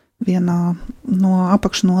 Vienā no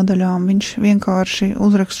apakšnodaļām viņš vienkārši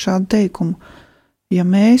uzraksta šādu teikumu: ja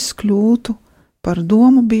mēs kļūtu par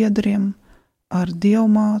domu biedriem ar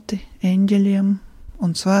Dievmāti, eņģeļiem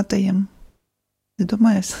un svētajiem,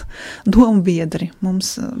 domājies, domu biedri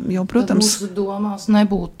mums jau, protams, tad mūsu domās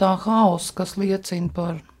nebūtu tā hausa, kas liecina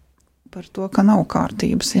par to, ka nav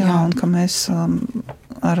kārtības, jā. Un ka mēs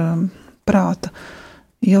ar prāta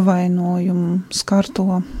ievainojumu skar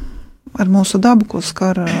to, ar mūsu dabu, ko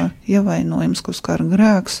skar ievainojums, ko skar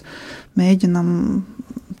grēks, mēģinam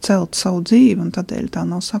celt savu dzīvi, un tādēļ tā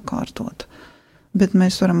nav sakārtota. Bet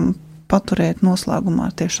mēs varam paturēt noslēgumā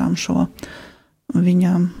tiešām šo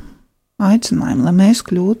viņa aicinājumu, lai mēs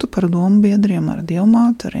kļūtu par domu biedriem ar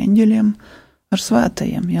Dievmāti, ar eņģeļiem, ar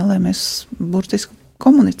svētajiem, ja, lai mēs burtiski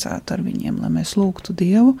komunicētu ar viņiem, lai mēs lūgtu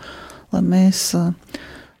Dievu, lai mēs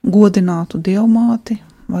godinātu Dievmāti,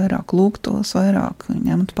 vairāk lūgtos, vairāk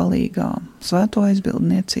ņemtu palīgā svēto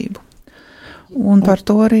aizbildniecību. Un par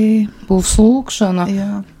to arī būs lūkšana,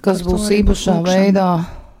 jā, kas būs īpašā veidā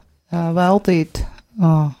veltīt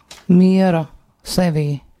miera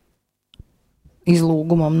sevī,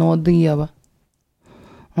 izlūgumam no Dieva.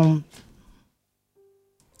 Un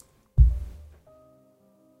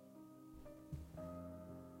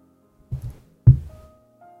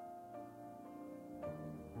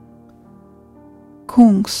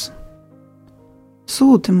Kungs,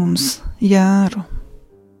 sūti mums jēru.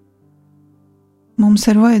 Mums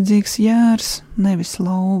ir vajadzīgs jērs, nevis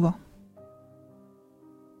lauva.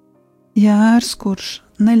 Jērs, kurš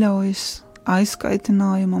neļaujas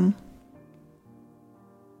aizkaitinājumam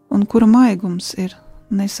un kura maigums ir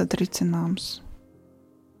nesatricināms.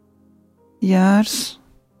 Jērs,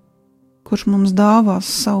 kurš mums dāvās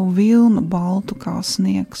savu vilnu baltu kā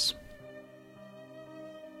sniegs,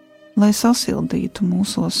 lai sasildītu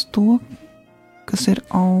mūsos to, kas ir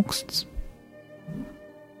augsts,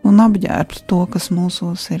 un apģērbtu to, kas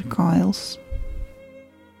mūsos ir kails.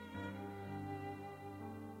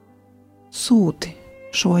 Sūti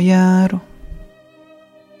šo jēru,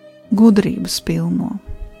 gudrības pilno,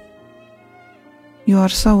 jo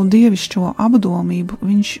ar savu dievišķo apdomību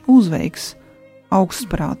viņš uzveiks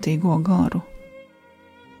augstprātīgo garu.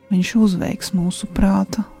 Viņš uzveiks mūsu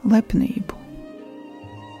prāta lepnību.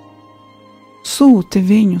 Sūti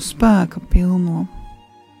viņu spēka pilno,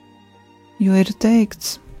 jo ir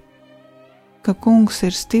teikts, ka kungs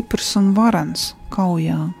ir stiprs un varens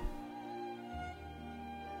kaujā.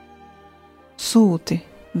 Sūti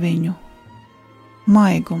viņu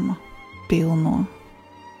maiguma pilno,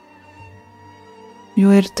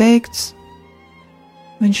 jo ir teikts,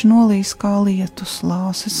 viņš nolīs kā lietus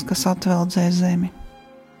lāses, kas atveldzē zemi.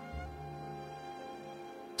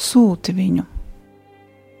 Sūti viņu,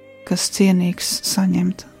 kas cienīgs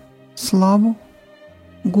saņemt slavu,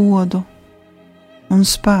 godu un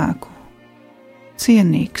spēku,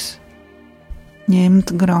 cienīgs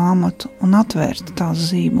ņemt grāmatu un atvērt tās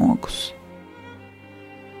zīmogus,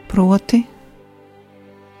 proti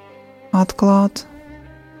atklāt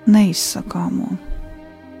neizsakāmo,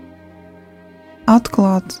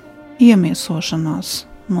 atklāt iemiesošanās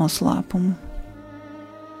noslēpumu.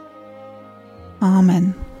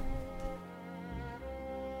 Āmen.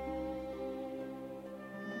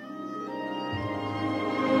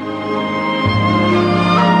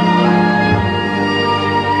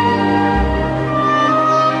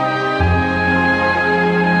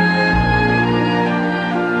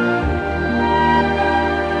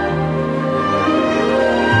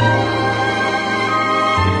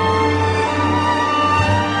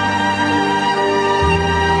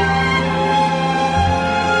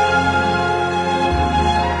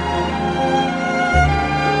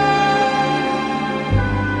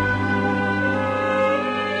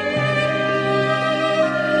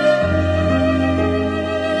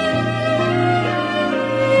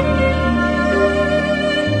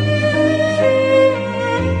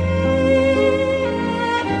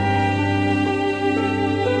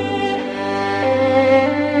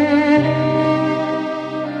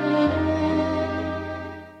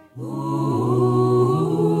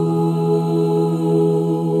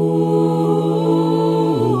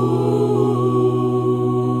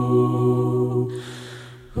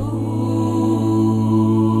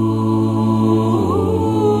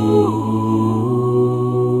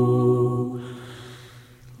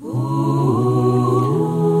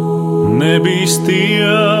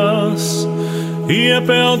 Nebīsties,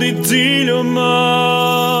 iepeldi dziļumā.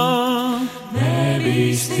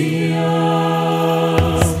 Nebīsties,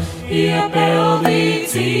 iepeldi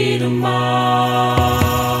dziļumā.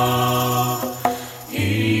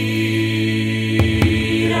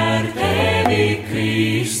 Ir ar tevi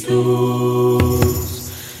Kristus.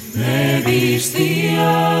 Nebīsties,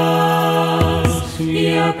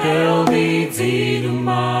 iepeldi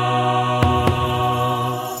dziļumā.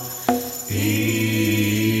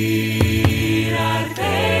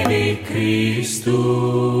 Kristus.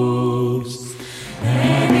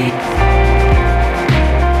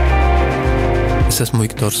 Es esmu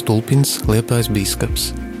Viktors Stulpins, Liepājas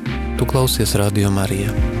bīskaps. Tu klausies Radio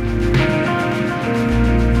Marija.